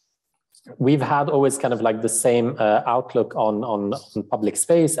we've had always kind of like the same outlook on public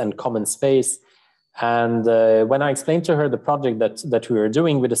space and common space. And when I explained to her the project that we were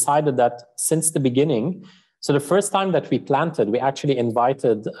doing, we decided that since the beginning, so the first time that we planted, we actually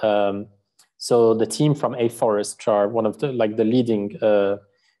invited so the team from A-Forest, which are one of the leading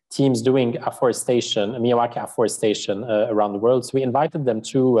teams doing afforestation, Miyawaki afforestation around the world. So we invited them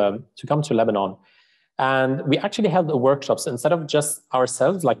to come to Lebanon. And we actually held a workshop. So instead of just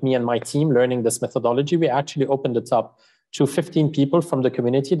ourselves, like me and my team, learning this methodology, we actually opened it up to 15 people from the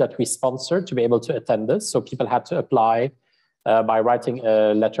community that we sponsored to be able to attend this. So people had to apply by writing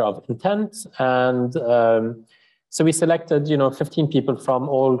a letter of intent. And so we selected, 15 people from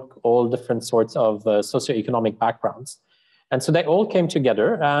all different sorts of socioeconomic backgrounds. And so they all came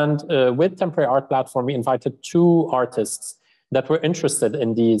together. And with Temporary Art Platform, we invited 2 artists that were interested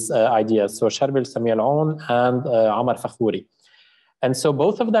in these ideas. So Sherbil Sami Al-Aoun and Amar Fakhouri. And so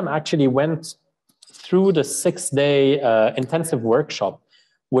both of them actually went through the 6-day intensive workshop,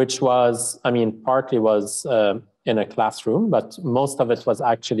 which was, partly was in a classroom, but most of it was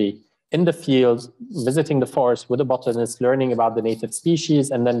actually in the field, visiting the forest with a botanist, learning about the native species,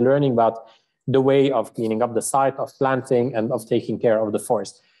 and then learning about the way of cleaning up the site, of planting, and of taking care of the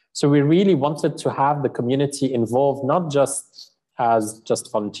forest. So we really wanted to have the community involved, not just as just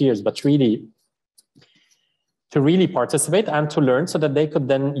volunteers, but really to really participate and to learn so that they could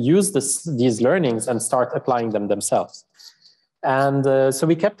then use these learnings and start applying them themselves. And so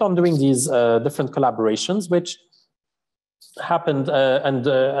we kept on doing these different collaborations, which happened,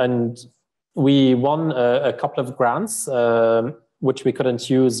 and we won a couple of grants, which we couldn't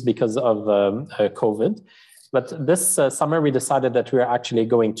use because of COVID. But this summer, we decided that we are actually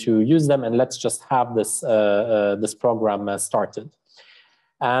going to use them, and let's just have this this program started.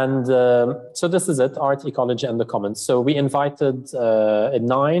 And so this is it: art, ecology, and the commons. So we invited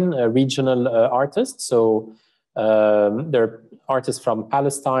 9 regional artists. So there are artists from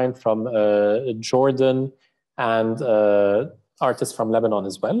Palestine, from Jordan, and artists from Lebanon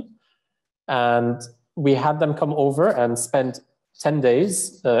as well. And we had them come over and spend 10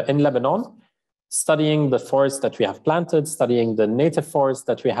 days in Lebanon, studying the forests that we have planted, studying the native forests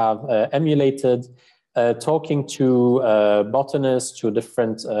that we have emulated, talking to botanists, to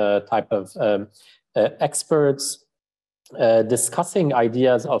different type of experts, discussing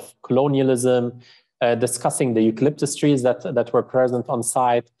ideas of colonialism, discussing the eucalyptus trees that were present on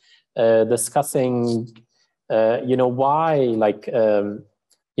site, discussing why,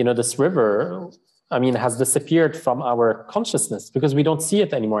 this river, has disappeared from our consciousness because we don't see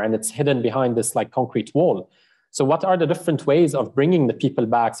it anymore, and it's hidden behind this concrete wall. So what are the different ways of bringing the people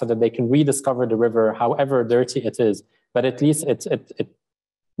back so that they can rediscover the river, however dirty it is, but at least it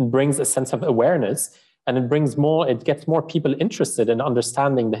brings a sense of awareness, and it gets more people interested in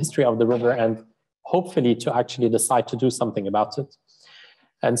understanding the history of the river, and hopefully to actually decide to do something about it.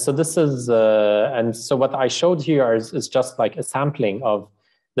 And so this is, and so what I showed here is just like a sampling of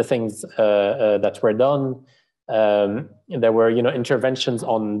the things that were done. There were, interventions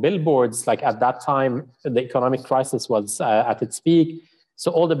on billboards. Like at that time, the economic crisis was at its peak.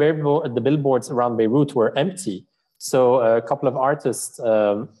 So all the billboards around Beirut were empty. So a couple of artists,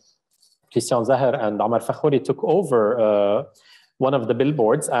 Christian Zahar and Amar Fakhouri, took over one of the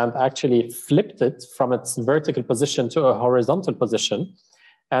billboards and actually flipped it from its vertical position to a horizontal position,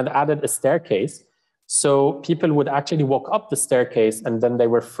 and added a staircase. So people would actually walk up the staircase, and then they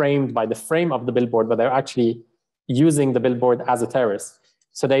were framed by the frame of the billboard, but they're actually using the billboard as a terrace.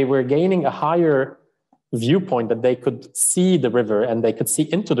 So they were gaining a higher viewpoint that they could see the river, and they could see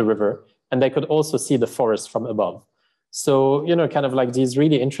into the river, and they could also see the forest from above. So, kind of like these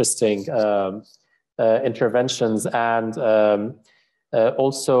really interesting interventions. And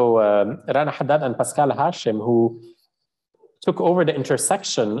also Rana Haddad and Pascal Hashim, who took over the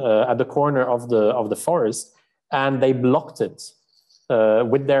intersection at the corner of the forest, and they blocked it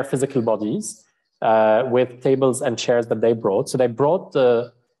with their physical bodies, with tables and chairs that they brought. So they brought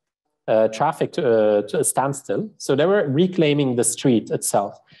the traffic to a standstill. So they were reclaiming the street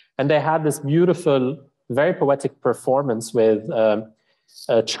itself. And they had this beautiful, very poetic performance with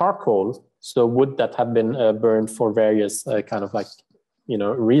charcoal, so wood that had been burned for various kind of like,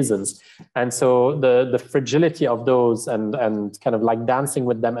 reasons. And so the fragility of those and kind of like dancing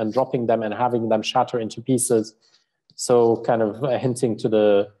with them and dropping them and having them shatter into pieces. So kind of hinting to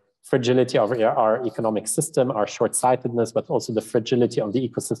the fragility of our economic system, our short-sightedness, but also the fragility of the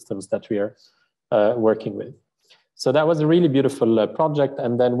ecosystems that we are working with. So that was a really beautiful project.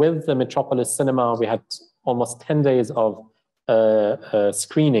 And then with the Metropolis Cinema, we had almost 10 days of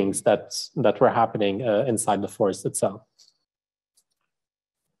screenings that were happening inside the forest itself.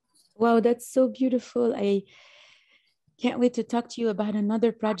 Wow, that's so beautiful. I can't wait to talk to you about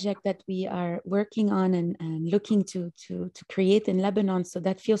another project that we are working on and looking to create in Lebanon. So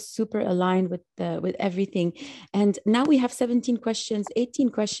that feels super aligned with everything. And now we have 18 questions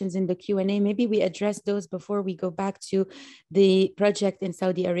in the Q&A. Maybe we address those before we go back to the project in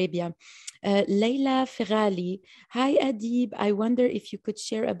Saudi Arabia. Leila Ferrali, hi Adib. I wonder if you could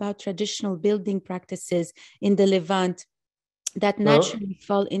share about traditional building practices in the Levant that naturally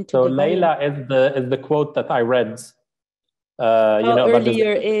fall into so the Leila is the quote that I read.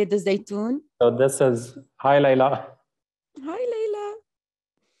 Earlier, the Zaytun. So this is, hi Leila. Hi Leila.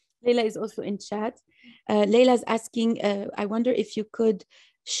 Leila is also in chat. Leila is asking, I wonder if you could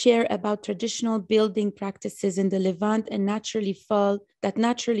share about traditional building practices in the Levant and naturally fall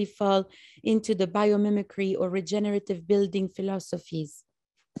into the biomimicry or regenerative building philosophies.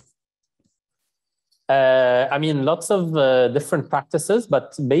 Lots of different practices,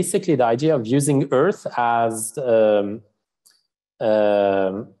 but basically the idea of using earth as the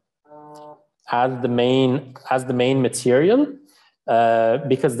main material,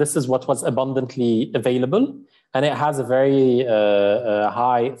 because this is what was abundantly available, and it has a very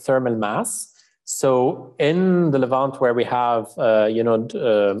high thermal mass. So in the Levant, where we have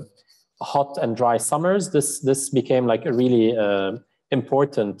hot and dry summers, this became like a really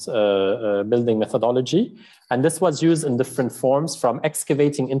important building methodology. And this was used in different forms, from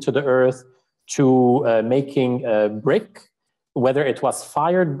excavating into the earth to making brick, whether it was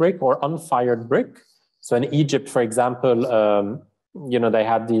fired brick or unfired brick. So in Egypt, for example, they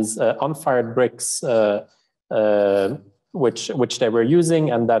had these unfired bricks which they were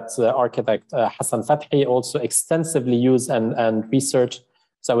using, and that architect Hassan Fathi also extensively used and researched.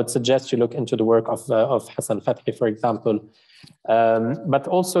 So I would suggest you look into the work of Hassan Fathi, for example. But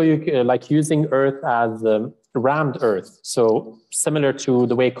also like using earth as rammed earth. So similar to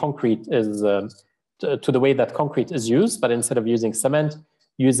the way concrete is, to the way that concrete is used, but instead of using cement,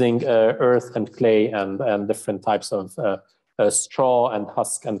 using earth and clay and different types of straw and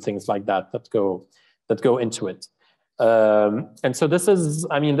husk and things like that go into it. And so this is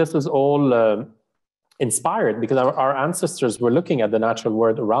all inspired because our ancestors were looking at the natural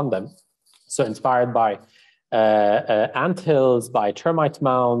world around them. So inspired by anthills, by termite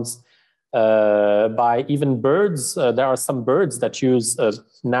mounds, by even birds. There are some birds that use a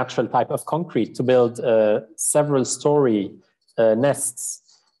natural type of concrete to build several story nests.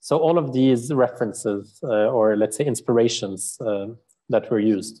 So all of these references, or let's say inspirations that were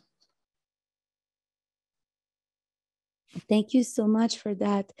used. Thank you so much for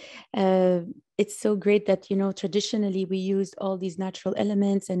that. It's so great that, traditionally we used all these natural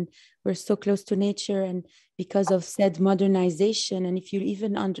elements and we're so close to nature, and because of said modernization. And if you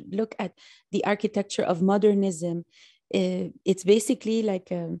even look at the architecture of modernism, it's basically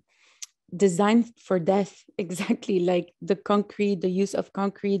like designed for death, exactly like the concrete, the use of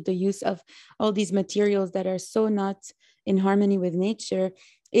concrete, the use of all these materials that are so not in harmony with nature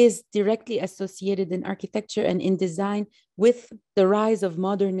is directly associated in architecture and in design with the rise of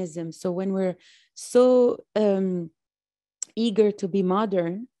modernism. So when we're so eager to be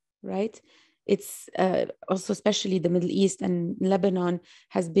modern, right? It's also, especially the Middle East and Lebanon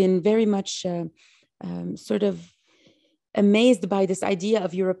has been very much sort of amazed by this idea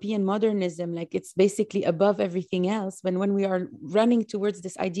of European modernism, like it's basically above everything else. When we are running towards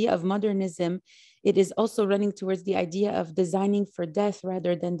this idea of modernism, it is also running towards the idea of designing for death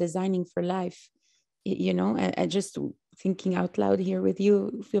rather than designing for life. I just thinking out loud here with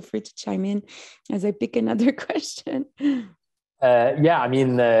you, feel free to chime in as I pick another question. Yeah, I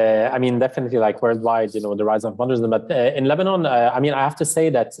mean, definitely, like worldwide, you know, the rise of modernism. But in Lebanon, I mean, I have to say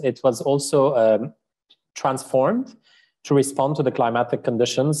that it was also transformed to respond to the climatic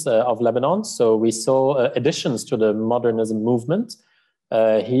conditions of Lebanon. So we saw additions to the modernism movement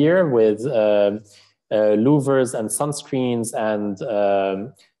here with louvers and sunscreens and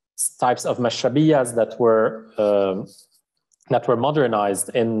types of mashrabiyas that were modernized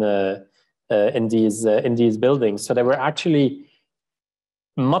in these buildings. So they were actually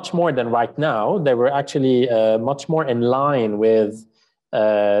much more than right now. They were actually much more in line with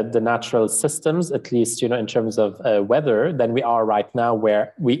the natural systems, at least, you know, in terms of weather, than we are right now,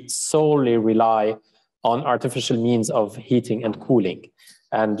 where we solely rely on artificial means of heating and cooling.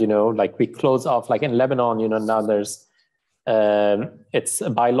 And, you know, like we close off, like in Lebanon, you know, now there's, it's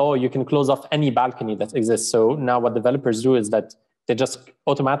by law, you can close off any balcony that exists. So now what developers do is that they just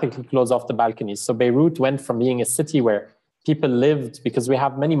automatically close off the balconies. So Beirut went from being a city where people lived, because we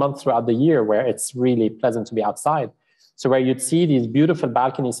have many months throughout the year where it's really pleasant to be outside. So where you'd see these beautiful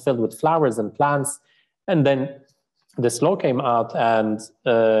balconies filled with flowers and plants, and then this law came out and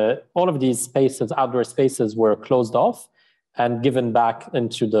all of these spaces, outdoor spaces, were closed off and given back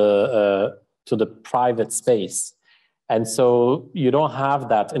into the to the private space. And so you don't have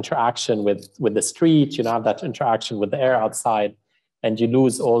that interaction with the street, you don't have that interaction with the air outside, and you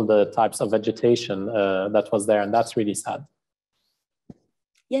lose all the types of vegetation that was there, and that's really sad.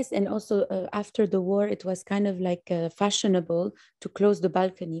 Yes, and also after the war, it was kind of like fashionable to close the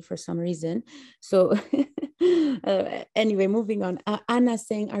balcony for some reason. So anyway, moving on. Anna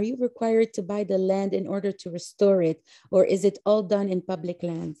saying, are you required to buy the land in order to restore it, or is it all done in public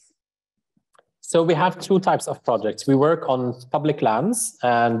lands? So we have two types of projects. We work on public lands,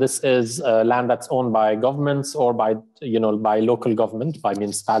 and this is land that's owned by governments or by, you know, by local government, by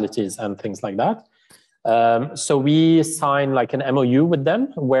municipalities and things like that. So we sign like an MOU with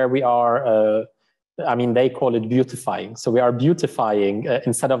them where we are, I mean, they call it beautifying. So we are beautifying,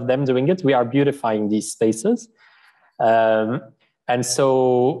 instead of them doing it, we are beautifying these spaces. And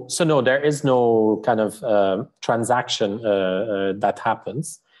so no, there is no kind of transaction that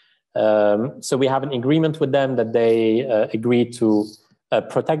happens. So we have an agreement with them that they agree to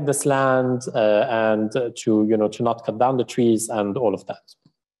protect this land and to, you know, to not cut down the trees and all of that.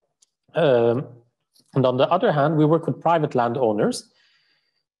 And on the other hand, we work with private landowners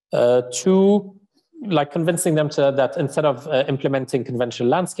to, like, convincing them that instead of implementing conventional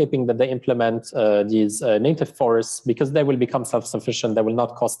landscaping, that they implement these native forests, because they will become self-sufficient. They will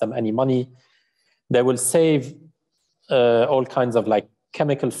not cost them any money. They will save all kinds of like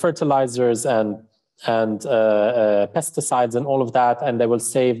chemical fertilizers and pesticides and all of that, and they will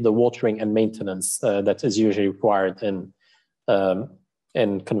save the watering and maintenance that is usually required in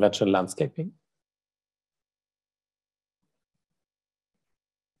conventional landscaping.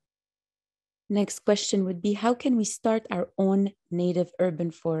 Next question would be, how can we start our own native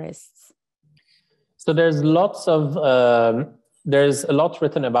urban forests? So there's lots of, there's a lot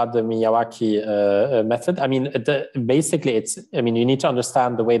written about the Miyawaki method. I mean, basically it's, I mean, you need to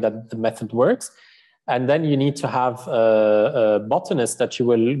understand the way that the method works. And then you need to have a botanist that you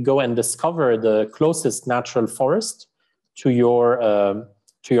will go and discover the closest natural forest to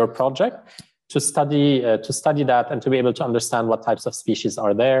your project, to study that and to be able to understand what types of species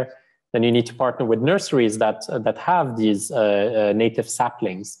are there. Then you need to partner with nurseries that have these native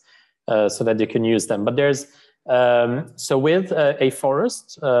saplings so that you can use them. But there's, so with a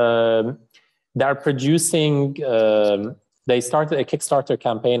forest, they're producing, they started a Kickstarter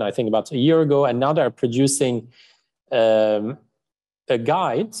campaign, I think about a year ago, and now they're producing a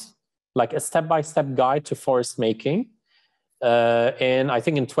guide, like a step-by-step guide to forest making, I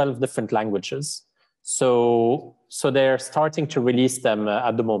think in 12 different languages. So they're starting to release them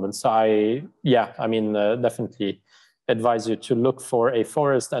at the moment. So I mean, definitely advise you to look for a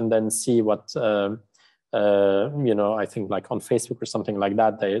forest and then see what, you know, I think like on Facebook or something like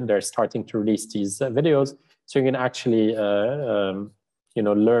that, they're starting to release these videos. So you can actually, you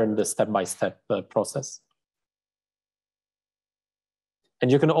know, learn the step-by-step process.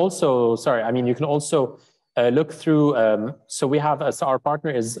 And you can also, you can also look through, so we have, so our partner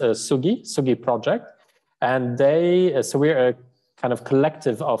is Sugi Project, and so we're a kind of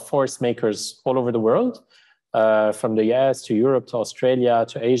collective of forest makers all over the world, from the US to Europe to Australia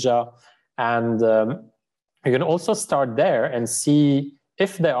to Asia. And you can also start there and see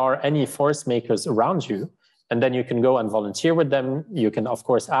if there are any forest makers around you, and then you can go and volunteer with them. You can, of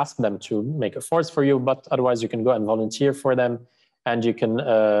course, ask them to make a forest for you, but otherwise you can go and volunteer for them, and you can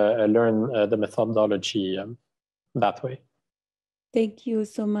learn the methodology that way. Thank you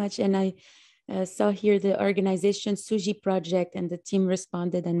so much. And Saw here the organization Suji Project, and the team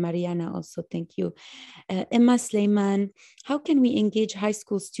responded, and Mariana also, thank you. Emma Sleiman, how can we engage high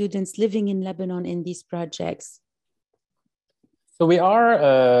school students living in Lebanon in these projects? So we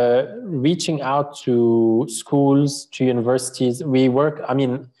are reaching out to schools, to universities. We work, I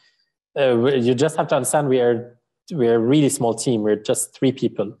mean, you just have to understand we're a really small team. We're just 3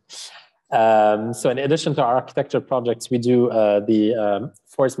 people. So in addition to our architecture projects, we do the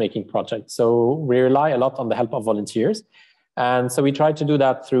forest making project. So we rely a lot on the help of volunteers. And so we try to do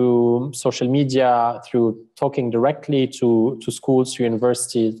that through social media, through talking directly to schools, to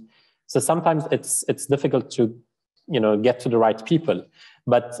universities. So sometimes it's difficult to get to the right people.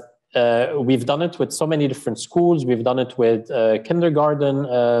 But we've done it with so many different schools. We've done it with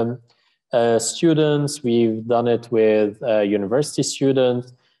kindergarten students. We've done it with university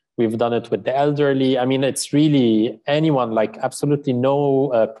students. We've done it with the elderly. I mean, it's really anyone, like absolutely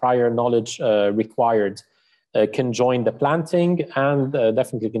no prior knowledge required can join the planting, and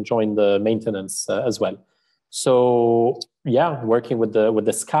definitely can join the maintenance as well. So yeah, working with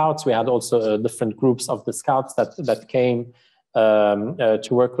the scouts, we had also different groups of the scouts that came to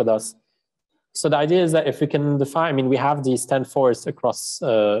work with us. So the idea is that if we can define, I mean, we have these 10 forests across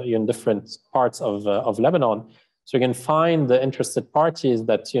different parts of Lebanon. So we can find the interested parties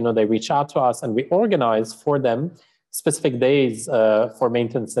that they reach out to us, and we organize for them specific days for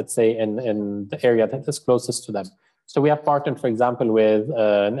maintenance, let's say in the area that is closest to them. So we have partnered, for example, with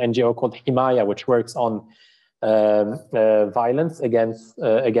an NGO called Himaya, which works on violence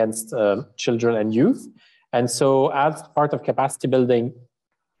against children and youth. And so as part of capacity building,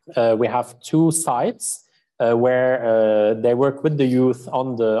 we have 2 sites where they work with the youth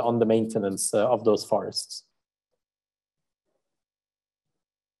on the maintenance of those forests.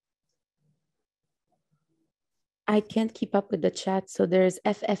 I can't keep up with the chat. So there's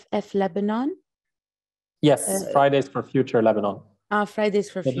FFF Lebanon. Yes, Fridays for Future Lebanon. Fridays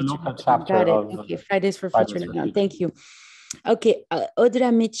for Future. The local chapter Got it. of Okay, Fridays for Future Lebanon. Thank you. Okay,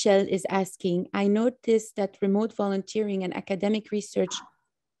 Audra Mitchell is asking, I noticed that remote volunteering and academic research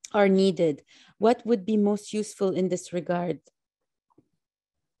are needed. What would be most useful in this regard?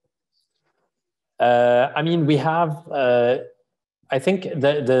 I mean, we have, I think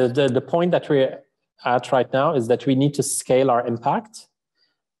the point that we're at right now is that we need to scale our impact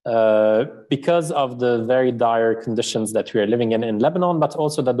because of the very dire conditions that we are living in Lebanon, but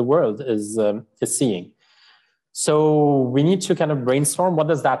also that the world is seeing. So we need to kind of brainstorm, what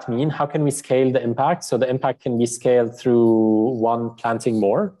does that mean? How can we scale the impact? So the impact can be scaled through one, planting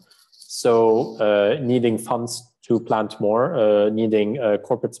more. So needing funds to plant more, needing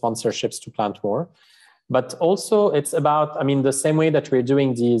corporate sponsorships to plant more. But also it's about, I mean, the same way that we're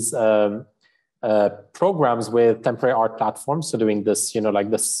doing these programs with temporary art platforms, so doing this,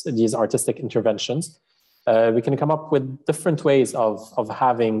 these artistic interventions, we can come up with different ways of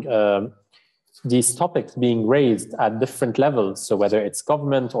having these topics being raised at different levels. So whether it's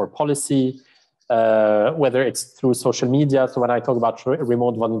government or policy, whether it's through social media. So when I talk about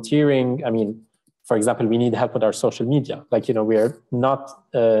remote volunteering, I mean, for example, we need help with our social media. We're not,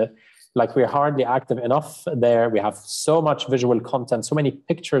 we're hardly active enough there. We have so much visual content, so many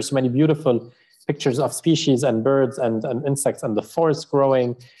pictures, so many beautiful pictures of species and birds and insects and the forest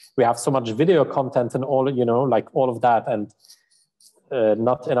growing. We have so much video content and all, all of that, and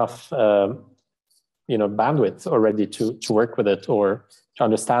not enough, bandwidth already to work with it or to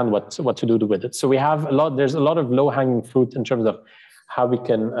understand what to do with it. So we have there's a lot of low-hanging fruit in terms of how we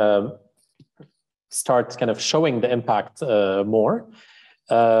can start kind of showing the impact more.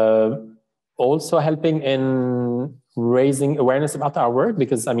 Also helping in raising awareness about our work,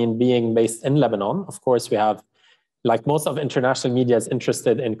 because I mean, being based in Lebanon, of course, we have, like most of international media is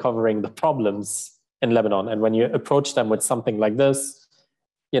interested in covering the problems in Lebanon. And when you approach them with something like this,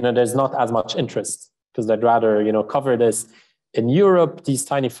 there's not as much interest, because they'd rather, cover this in Europe. These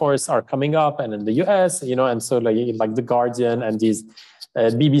tiny forests are coming up, and in the US, and so like The Guardian and these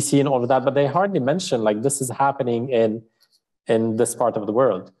BBC and all of that, but they hardly mention this is happening in this part of the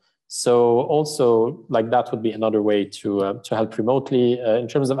world. So also that would be another way to help remotely. In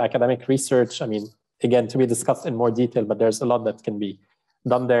terms of academic research, I mean, again, to be discussed in more detail, but there's a lot that can be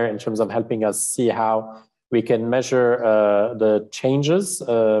done there in terms of helping us see how we can measure the changes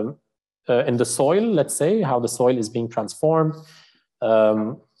in the soil, let's say, how the soil is being transformed,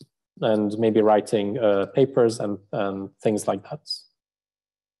 and maybe writing papers and things like that.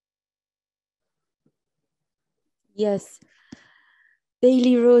 Yes.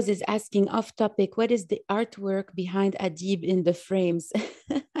 Daily Rose is asking off topic, what is the artwork behind Adib in the frames?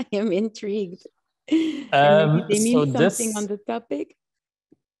 I am intrigued. And maybe they mean something on the topic.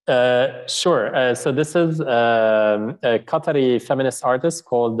 Sure. So this is a Qatari feminist artist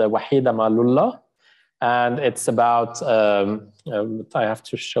called Wahida Malullah. And it's about, I have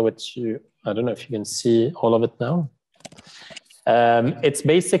to show it to you. I don't know if you can see all of it now. It's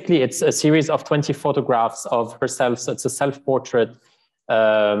basically, it's a series of 20 photographs of herself. So it's a self-portrait.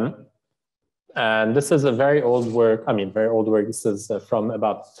 And this is a very old work. I mean, very old work. This is from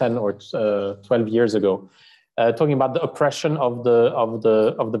about 10 or 12 years ago, talking about the oppression of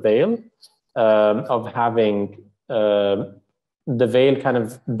the veil, of having the veil kind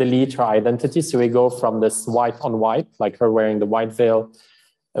of delete her identity. So we go from this white on white, like her wearing the white veil.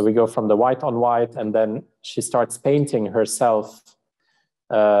 We go from the white on white, and then she starts painting herself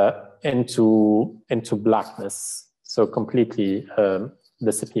into blackness. So completely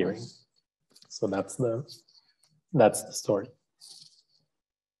disappearing. So that's the story.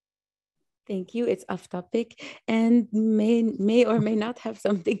 Thank you. It's off topic and may or may not have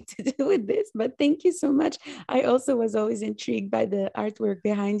something to do with this, but thank you so much. I also was always intrigued by the artwork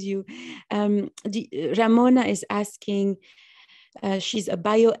behind you. Ramona is asking, she's a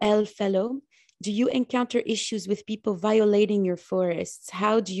BioL fellow. Do you encounter issues with people violating your forests?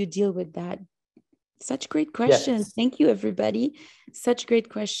 How do you deal with that? Such great questions. Yes. Thank you, everybody. Such great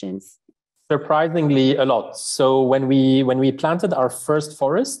questions. Surprisingly, a lot. So when we planted our first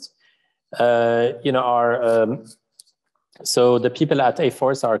forest, so the people at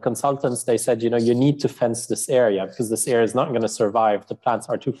A-Forest, our consultants, they said, you need to fence this area because this area is not going to survive. The plants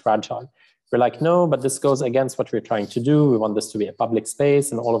are too fragile. We're like, no, but this goes against what we're trying to do. We want this to be a public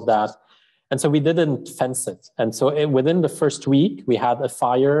space and all of that. And so we didn't fence it. And so within the first week, we had a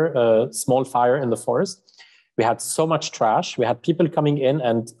small fire in the forest. We had so much trash. We had people coming in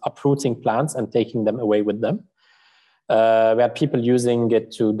and uprooting plants and taking them away with them. We had people using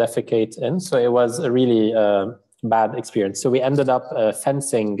it to defecate in. So it was a really bad experience. So we ended up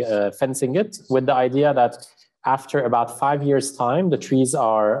fencing it with the idea that after about 5 years' time, the trees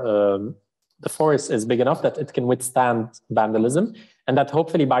are, the forest is big enough that it can withstand vandalism. And that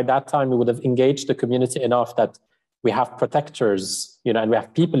hopefully by that time, we would have engaged the community enough that we have protectors, and we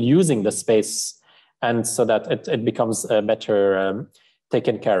have people using the space, and so that it becomes better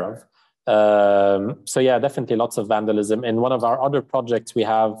taken care of. So yeah, definitely lots of vandalism. In one of our other projects, we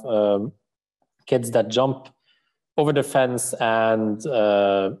have kids that jump over the fence and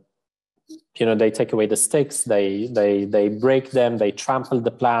they take away the sticks, they break them, they trample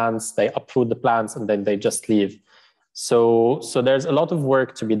the plants, they uproot the plants, and then they just leave. So there's a lot of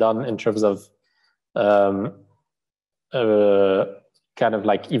work to be done in terms of kind of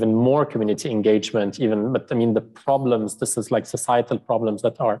like even more community engagement, but I mean, the problems, this is like societal problems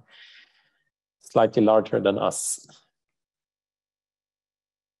that are slightly larger than us.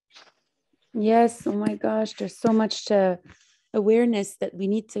 Yes, oh my gosh, there's so much awareness that we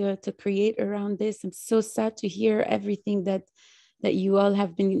need to create around this. I'm so sad to hear everything that you all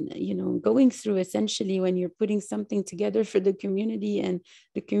have been, going through, essentially, when you're putting something together for the community and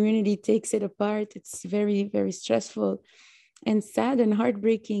the community takes it apart. It's very, very stressful and sad and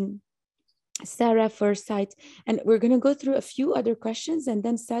heartbreaking. Sarah Forsyth, and we're going to go through a few other questions, and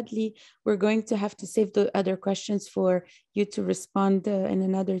then sadly we're going to have to save the other questions for you to respond in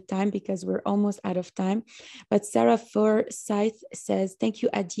another time because we're almost out of time. But Sarah Forsyth says, thank you,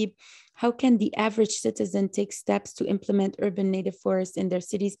 Adib. How can the average citizen take steps to implement urban native forests in their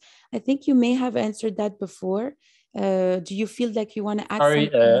cities? I think you may have answered that before. Do you feel like you want to add something?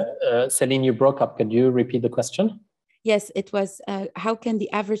 Sorry, Celine, you broke up. Could you repeat the question? Yes, it was, how can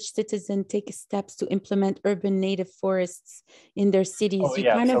the average citizen take steps to implement urban native forests in their cities? Oh, you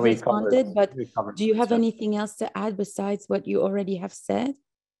yeah, kind so of responded, but do you have that. anything else to add besides what you already have said?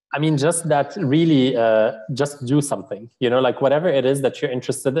 I mean, just that really, just do something, like whatever it is that you're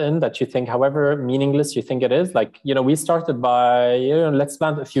interested in, that you think, however meaningless you think it is, like, we started by, let's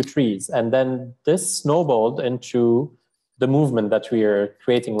plant a few trees. And then this snowballed into the movement that we are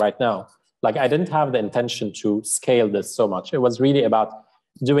creating right now. Like, I didn't have the intention to scale this so much. It was really about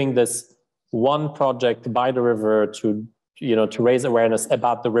doing this one project by the river to raise awareness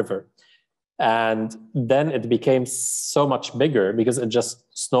about the river. And then it became so much bigger because it just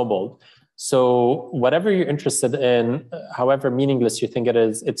snowballed. So whatever you're interested in, however meaningless you think it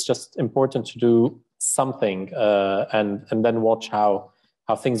is, it's just important to do something and then watch how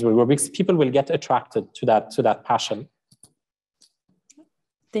things will work, because people will get attracted to that passion.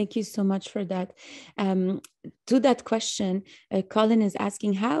 Thank you so much for that. To that question, Colin is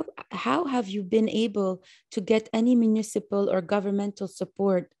asking, how have you been able to get any municipal or governmental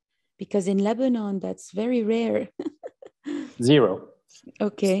support? Because in Lebanon, that's very rare. Zero.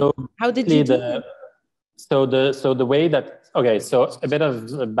 Okay. So how did you do it? So the way that, okay, so a bit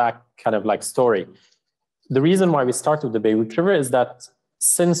of a back kind of like story. The reason why we started with the Beirut River is that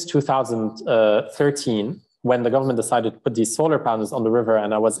since 2013, when the government decided to put these solar panels on the river,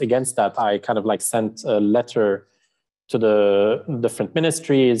 and I was against that, I kind of like sent a letter to the different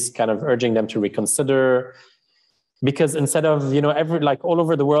ministries, kind of urging them to reconsider. Because instead of, like all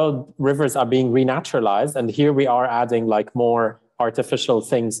over the world, rivers are being renaturalized, and here we are adding like more artificial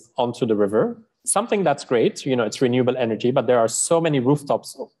things onto the river. Something that's great, it's renewable energy, but there are so many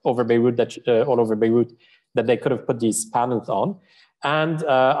rooftops over Beirut all over Beirut that they could have put these panels on. And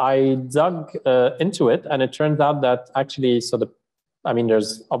I dug into it, and it turns out that actually,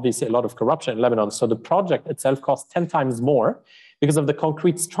 there's obviously a lot of corruption in Lebanon. So the project itself cost 10 times more because of the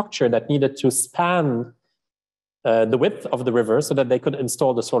concrete structure that needed to span the width of the river so that they could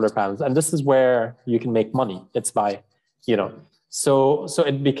install the solar panels. And this is where you can make money. It's by, So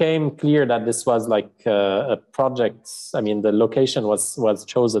it became clear that this was like a project. The location was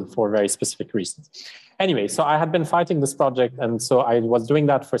chosen for very specific reasons. Anyway, so I had been fighting this project, and so I was doing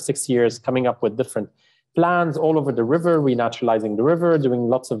that for 6 years, coming up with different plans all over the river, renaturalizing the river, doing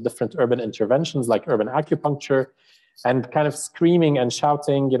lots of different urban interventions like urban acupuncture, and kind of screaming and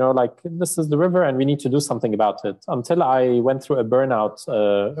shouting, like, this is the river and we need to do something about it, until I went through a burnout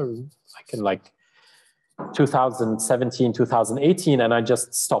in 2017, 2018, and I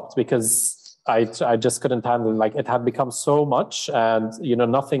just stopped because I just couldn't handle, like, it had become so much, and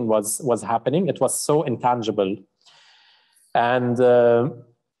nothing was happening. It was so intangible. And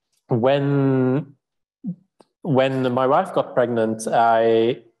when my wife got pregnant,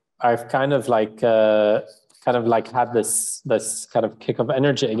 I've kind of had this kind of kick of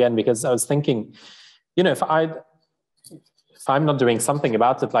energy again, because I was thinking, if I'm not doing something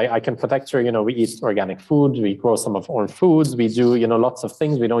about it, like, I can protect her. We eat organic food, we grow some of our own foods, we do, lots of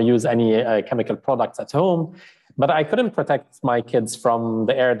things. We don't use any chemical products at home. But I couldn't protect my kids from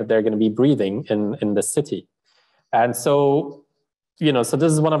the air that they're going to be breathing in the city. And so, so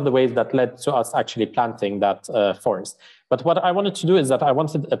this is one of the ways that led to us actually planting that forest. But what I wanted to do is that I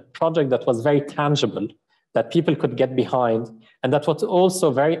wanted a project that was very tangible, that people could get behind, and that was also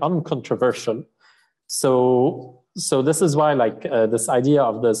very uncontroversial. So this is why, like, this idea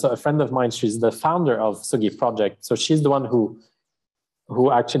of so a friend of mine, she's the founder of Sugi Project. So she's the one who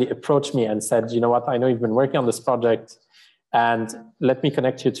actually approached me and said, what, I know you've been working on this project, and let me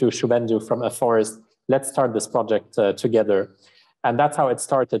connect you to Shubendu from a forest. Let's start this project together. And that's how it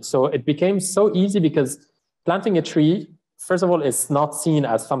started. So it became so easy because planting a tree, first of all, is not seen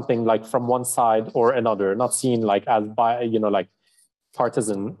as something like from one side or another, not seen like as like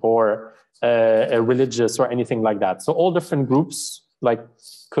partisan or religious or anything like that. So all different groups like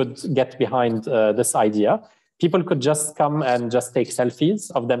could get behind this idea. People could just come and just take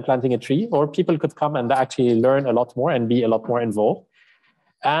selfies of them planting a tree, or people could come and actually learn a lot more and be a lot more involved.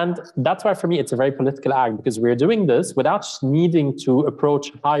 And that's why, for me, it's a very political act, because we're doing this without needing to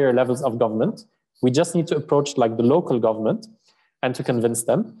approach higher levels of government. We just need to approach like the local government and to convince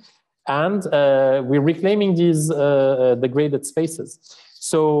them. And we're reclaiming these degraded spaces.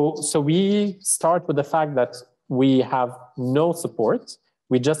 So we start with the fact that we have no support.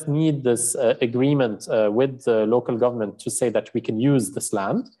 We just need this agreement with the local government to say that we can use this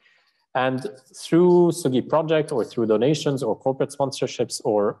land. And through Sugi Project, or through donations or corporate sponsorships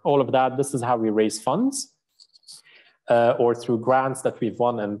or all of that, this is how we raise funds, or through grants that we've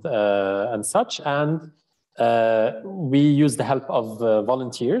won and such. And we use the help of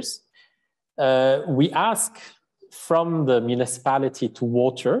volunteers. We ask from the municipality to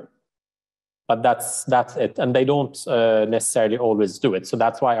water, but that's it. And they don't necessarily always do it. So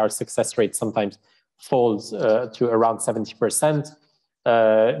that's why our success rate sometimes falls to around 70%.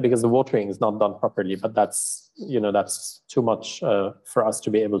 Because the watering is not done properly, but that's too much for us to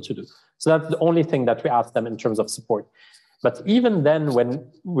be able to do. So that's the only thing that we ask them in terms of support. But even then, when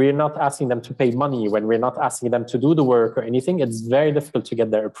we're not asking them to pay money, when we're not asking them to do the work or anything, it's very difficult to get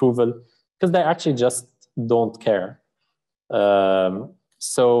their approval, because they actually just don't care. So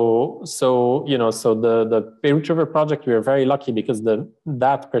the Beirut River Project, we are very lucky because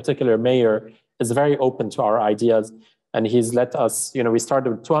that particular mayor is very open to our ideas. And he's let us, we started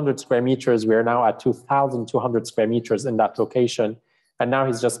with 200 square meters. We're now at 2,200 square meters in that location. And now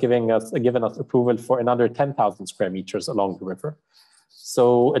he's just given us approval for another 10,000 square meters along the river.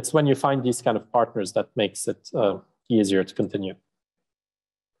 So it's when you find these kind of partners that makes it easier to continue.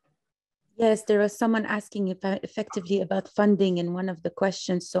 Yes, there was someone asking effectively about funding in one of the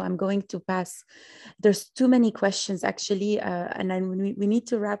questions, so I'm going to pass. There's too many questions actually, and we need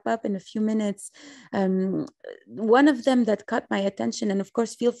to wrap up in a few minutes. One of them that caught my attention, and of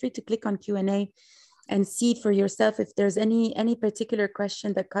course, feel free to click on Q&A, and see for yourself if there's any particular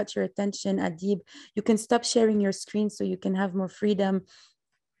question that caught your attention. Adib, you can stop sharing your screen so you can have more freedom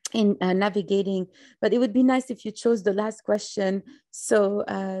in navigating, but it would be nice if you chose the last question. So,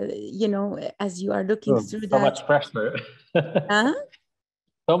 you know, as you are looking through so that. Much pressure. Huh?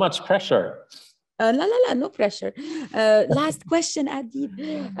 So much pressure. No pressure. Last question,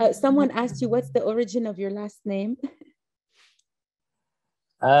 Adib. Someone asked you, what's the origin of your last name?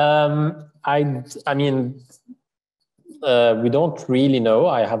 I mean, we don't really know.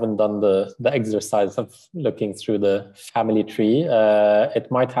 I haven't done the exercise of looking through the family tree.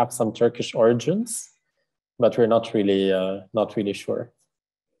 It might have some Turkish origins, but we're not really sure.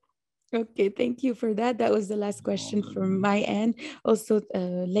 Okay, thank you for that. That was the last question from my end. Also,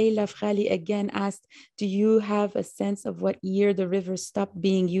 Leila Fghali again asked, do you have a sense of what year the river stopped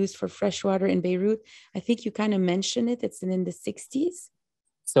being used for fresh water in Beirut? I think you kind of mentioned it. It's in the 60s.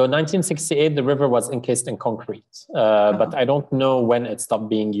 So 1968, the river was encased in concrete, but I don't know when it stopped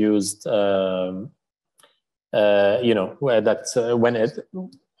being used. You know, when it.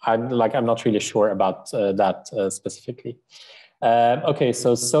 I'm not really sure about that specifically. Okay,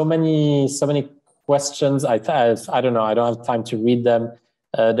 so many questions. I don't know. I don't have time to read them.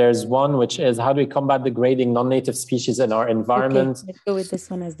 There's one which is, how do we combat degrading non-native species in our environment? Okay, let's go with this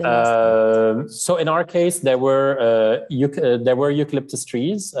one as the last. So in our case, there were eucalyptus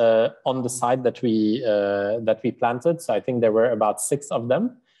trees on the side that we planted. So I think there were about 6 of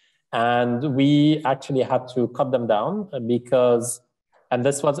them, and we actually had to cut them down because, and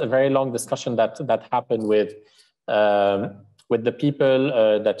this was a very long discussion that happened with the people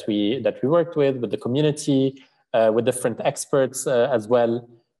that we worked with the community, with different experts as well.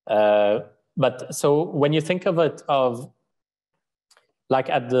 But so when you think of it, like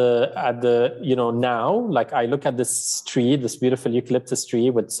at the you know, now, like I look at this tree, this beautiful eucalyptus tree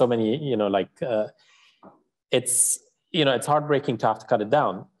with so many, you know, like it's, you know, it's heartbreaking to have to cut it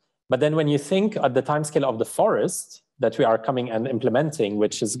down. But then when you think at the time scale of the forest that we are coming and implementing,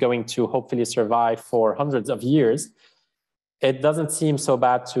 which is going to hopefully survive for hundreds of years, it doesn't seem so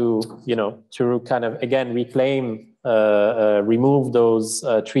bad to, you know, to kind of, again, reclaim, remove those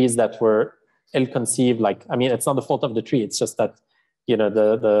trees that were ill-conceived. Like, I mean, it's not the fault of the tree. It's just that, you know,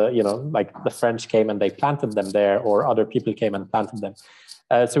 you know, like the French came and they planted them there, or other people came and planted them.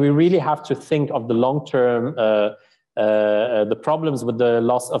 So we really have to think of the long-term, the problems with the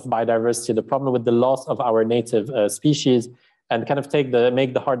loss of biodiversity, the problem with the loss of our native species, and kind of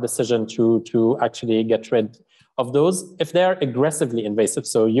make the hard decision to actually get rid of those if they are aggressively invasive.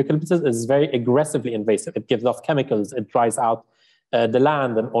 So eucalyptus is very aggressively invasive. It gives off chemicals, it dries out the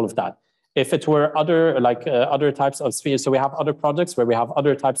land and all of that. If it were other types of species, so we have other projects where we have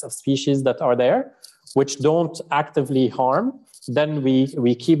other types of species that are there, which don't actively harm, then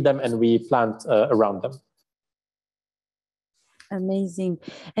we keep them and we plant around them. Amazing.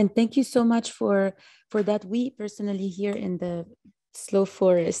 And thank you so much for that. We personally here in the slow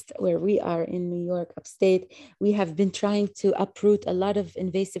forest where we are in New York upstate, we have been trying to uproot a lot of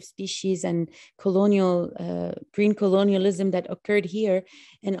invasive species and green colonialism that occurred here.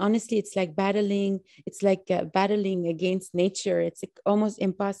 And honestly, it's like battling against nature. It's almost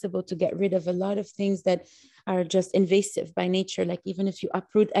impossible to get rid of a lot of things that are just invasive by nature. Like even if you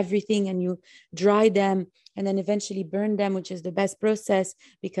uproot everything and you dry them and then eventually burn them, which is the best process,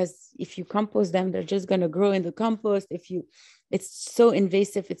 because if you compost them, they're just going to grow in the compost. It's so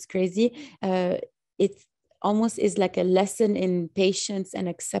invasive, it's crazy. It almost is like a lesson in patience and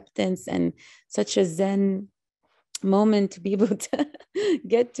acceptance, and such a Zen moment to be able to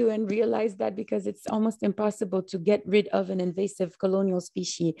get to and realize that, because it's almost impossible to get rid of an invasive colonial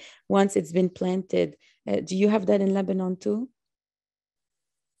species once it's been planted. Do you have that in Lebanon too?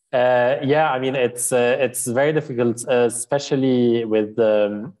 Yeah, I mean, it's very difficult, especially with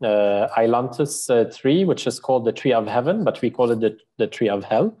the Ailanthus tree, which is called the tree of heaven, but we call it the tree of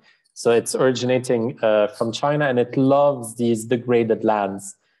hell. So it's originating from China, and it loves these degraded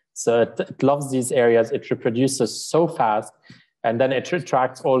lands. So it loves these areas. It reproduces so fast, and then it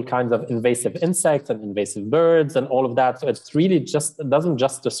attracts all kinds of invasive insects and invasive birds and all of that. So it's really it doesn't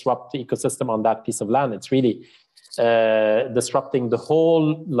just disrupt the ecosystem on that piece of land. It's really disrupting the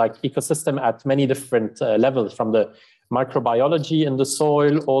whole ecosystem at many different levels, from the microbiology in the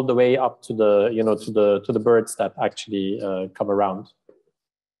soil all the way up to the to the birds that actually come around.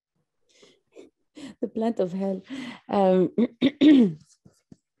 The plant of hell.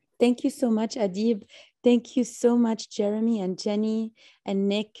 Thank you so much, Adib. Thank you so much, Jeremy and Jenny and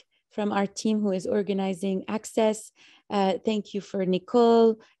Nick from our team who is organizing Access. Thank you for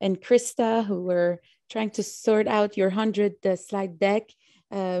Nicole and Krista, who were trying to sort out your 100 slide deck.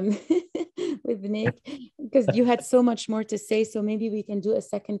 with Nick, because you had so much more to say. So maybe we can do a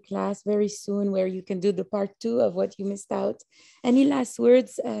second class very soon where you can do the part 2 of what you missed out. Any last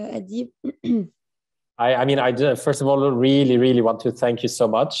words, Adib? I mean, first of all, really, really want to thank you so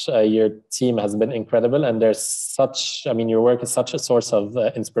much. Your team has been incredible, and there's such, I mean, your work is such a source of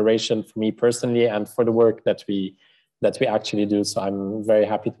inspiration for me personally and for the work that we actually do. So I'm very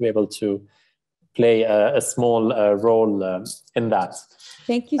happy to be able to play a small role in that.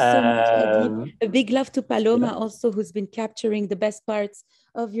 Thank you so much, Adib. A big love to Paloma also, who's been capturing the best parts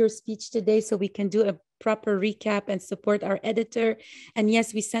of your speech today so we can do a proper recap and support our editor. And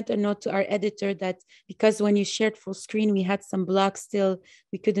yes, we sent a note to our editor that because when you shared full screen, we had some blocks still,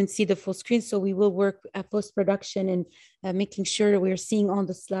 we couldn't see the full screen. So we will work at post-production and making sure we're seeing all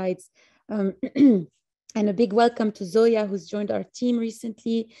the slides. And a big welcome to Zoya, who's joined our team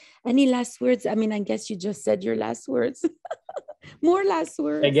recently. Any last words? I mean, I guess you just said your last words. More last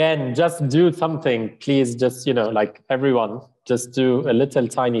words. Again, just do something, please. Just, you know, like everyone, just do a little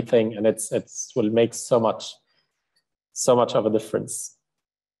tiny thing, and it's will make so much of a difference.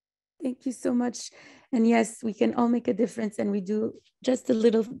 Thank you so much. And yes, we can all make a difference, and we do just a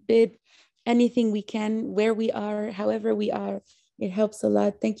little bit, anything we can, where we are, however we are. It helps a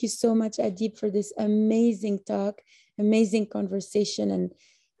lot. Thank you so much, Adib, for this amazing talk, amazing conversation,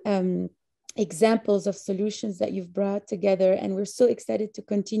 and examples of solutions that you've brought together. And we're so excited to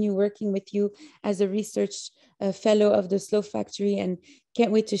continue working with you as a research fellow of the Slow Factory, and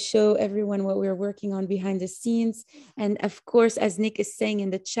can't wait to show everyone what we're working on behind the scenes. And of course, as Nick is saying in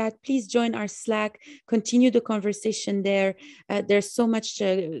the chat, please join our Slack, continue the conversation there. There's so much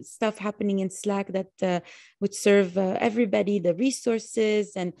stuff happening in Slack that would serve everybody, the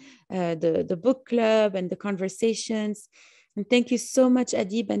resources and the book club and the conversations. And thank you so much,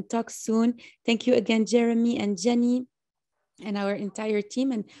 Adib, and talk soon. Thank you again, Jeremy and Jenny and our entire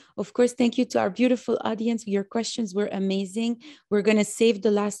team. And of course, thank you to our beautiful audience. Your questions were amazing. We're going to save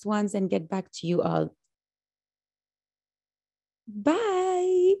the last ones and get back to you all.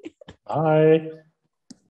 Bye. Bye.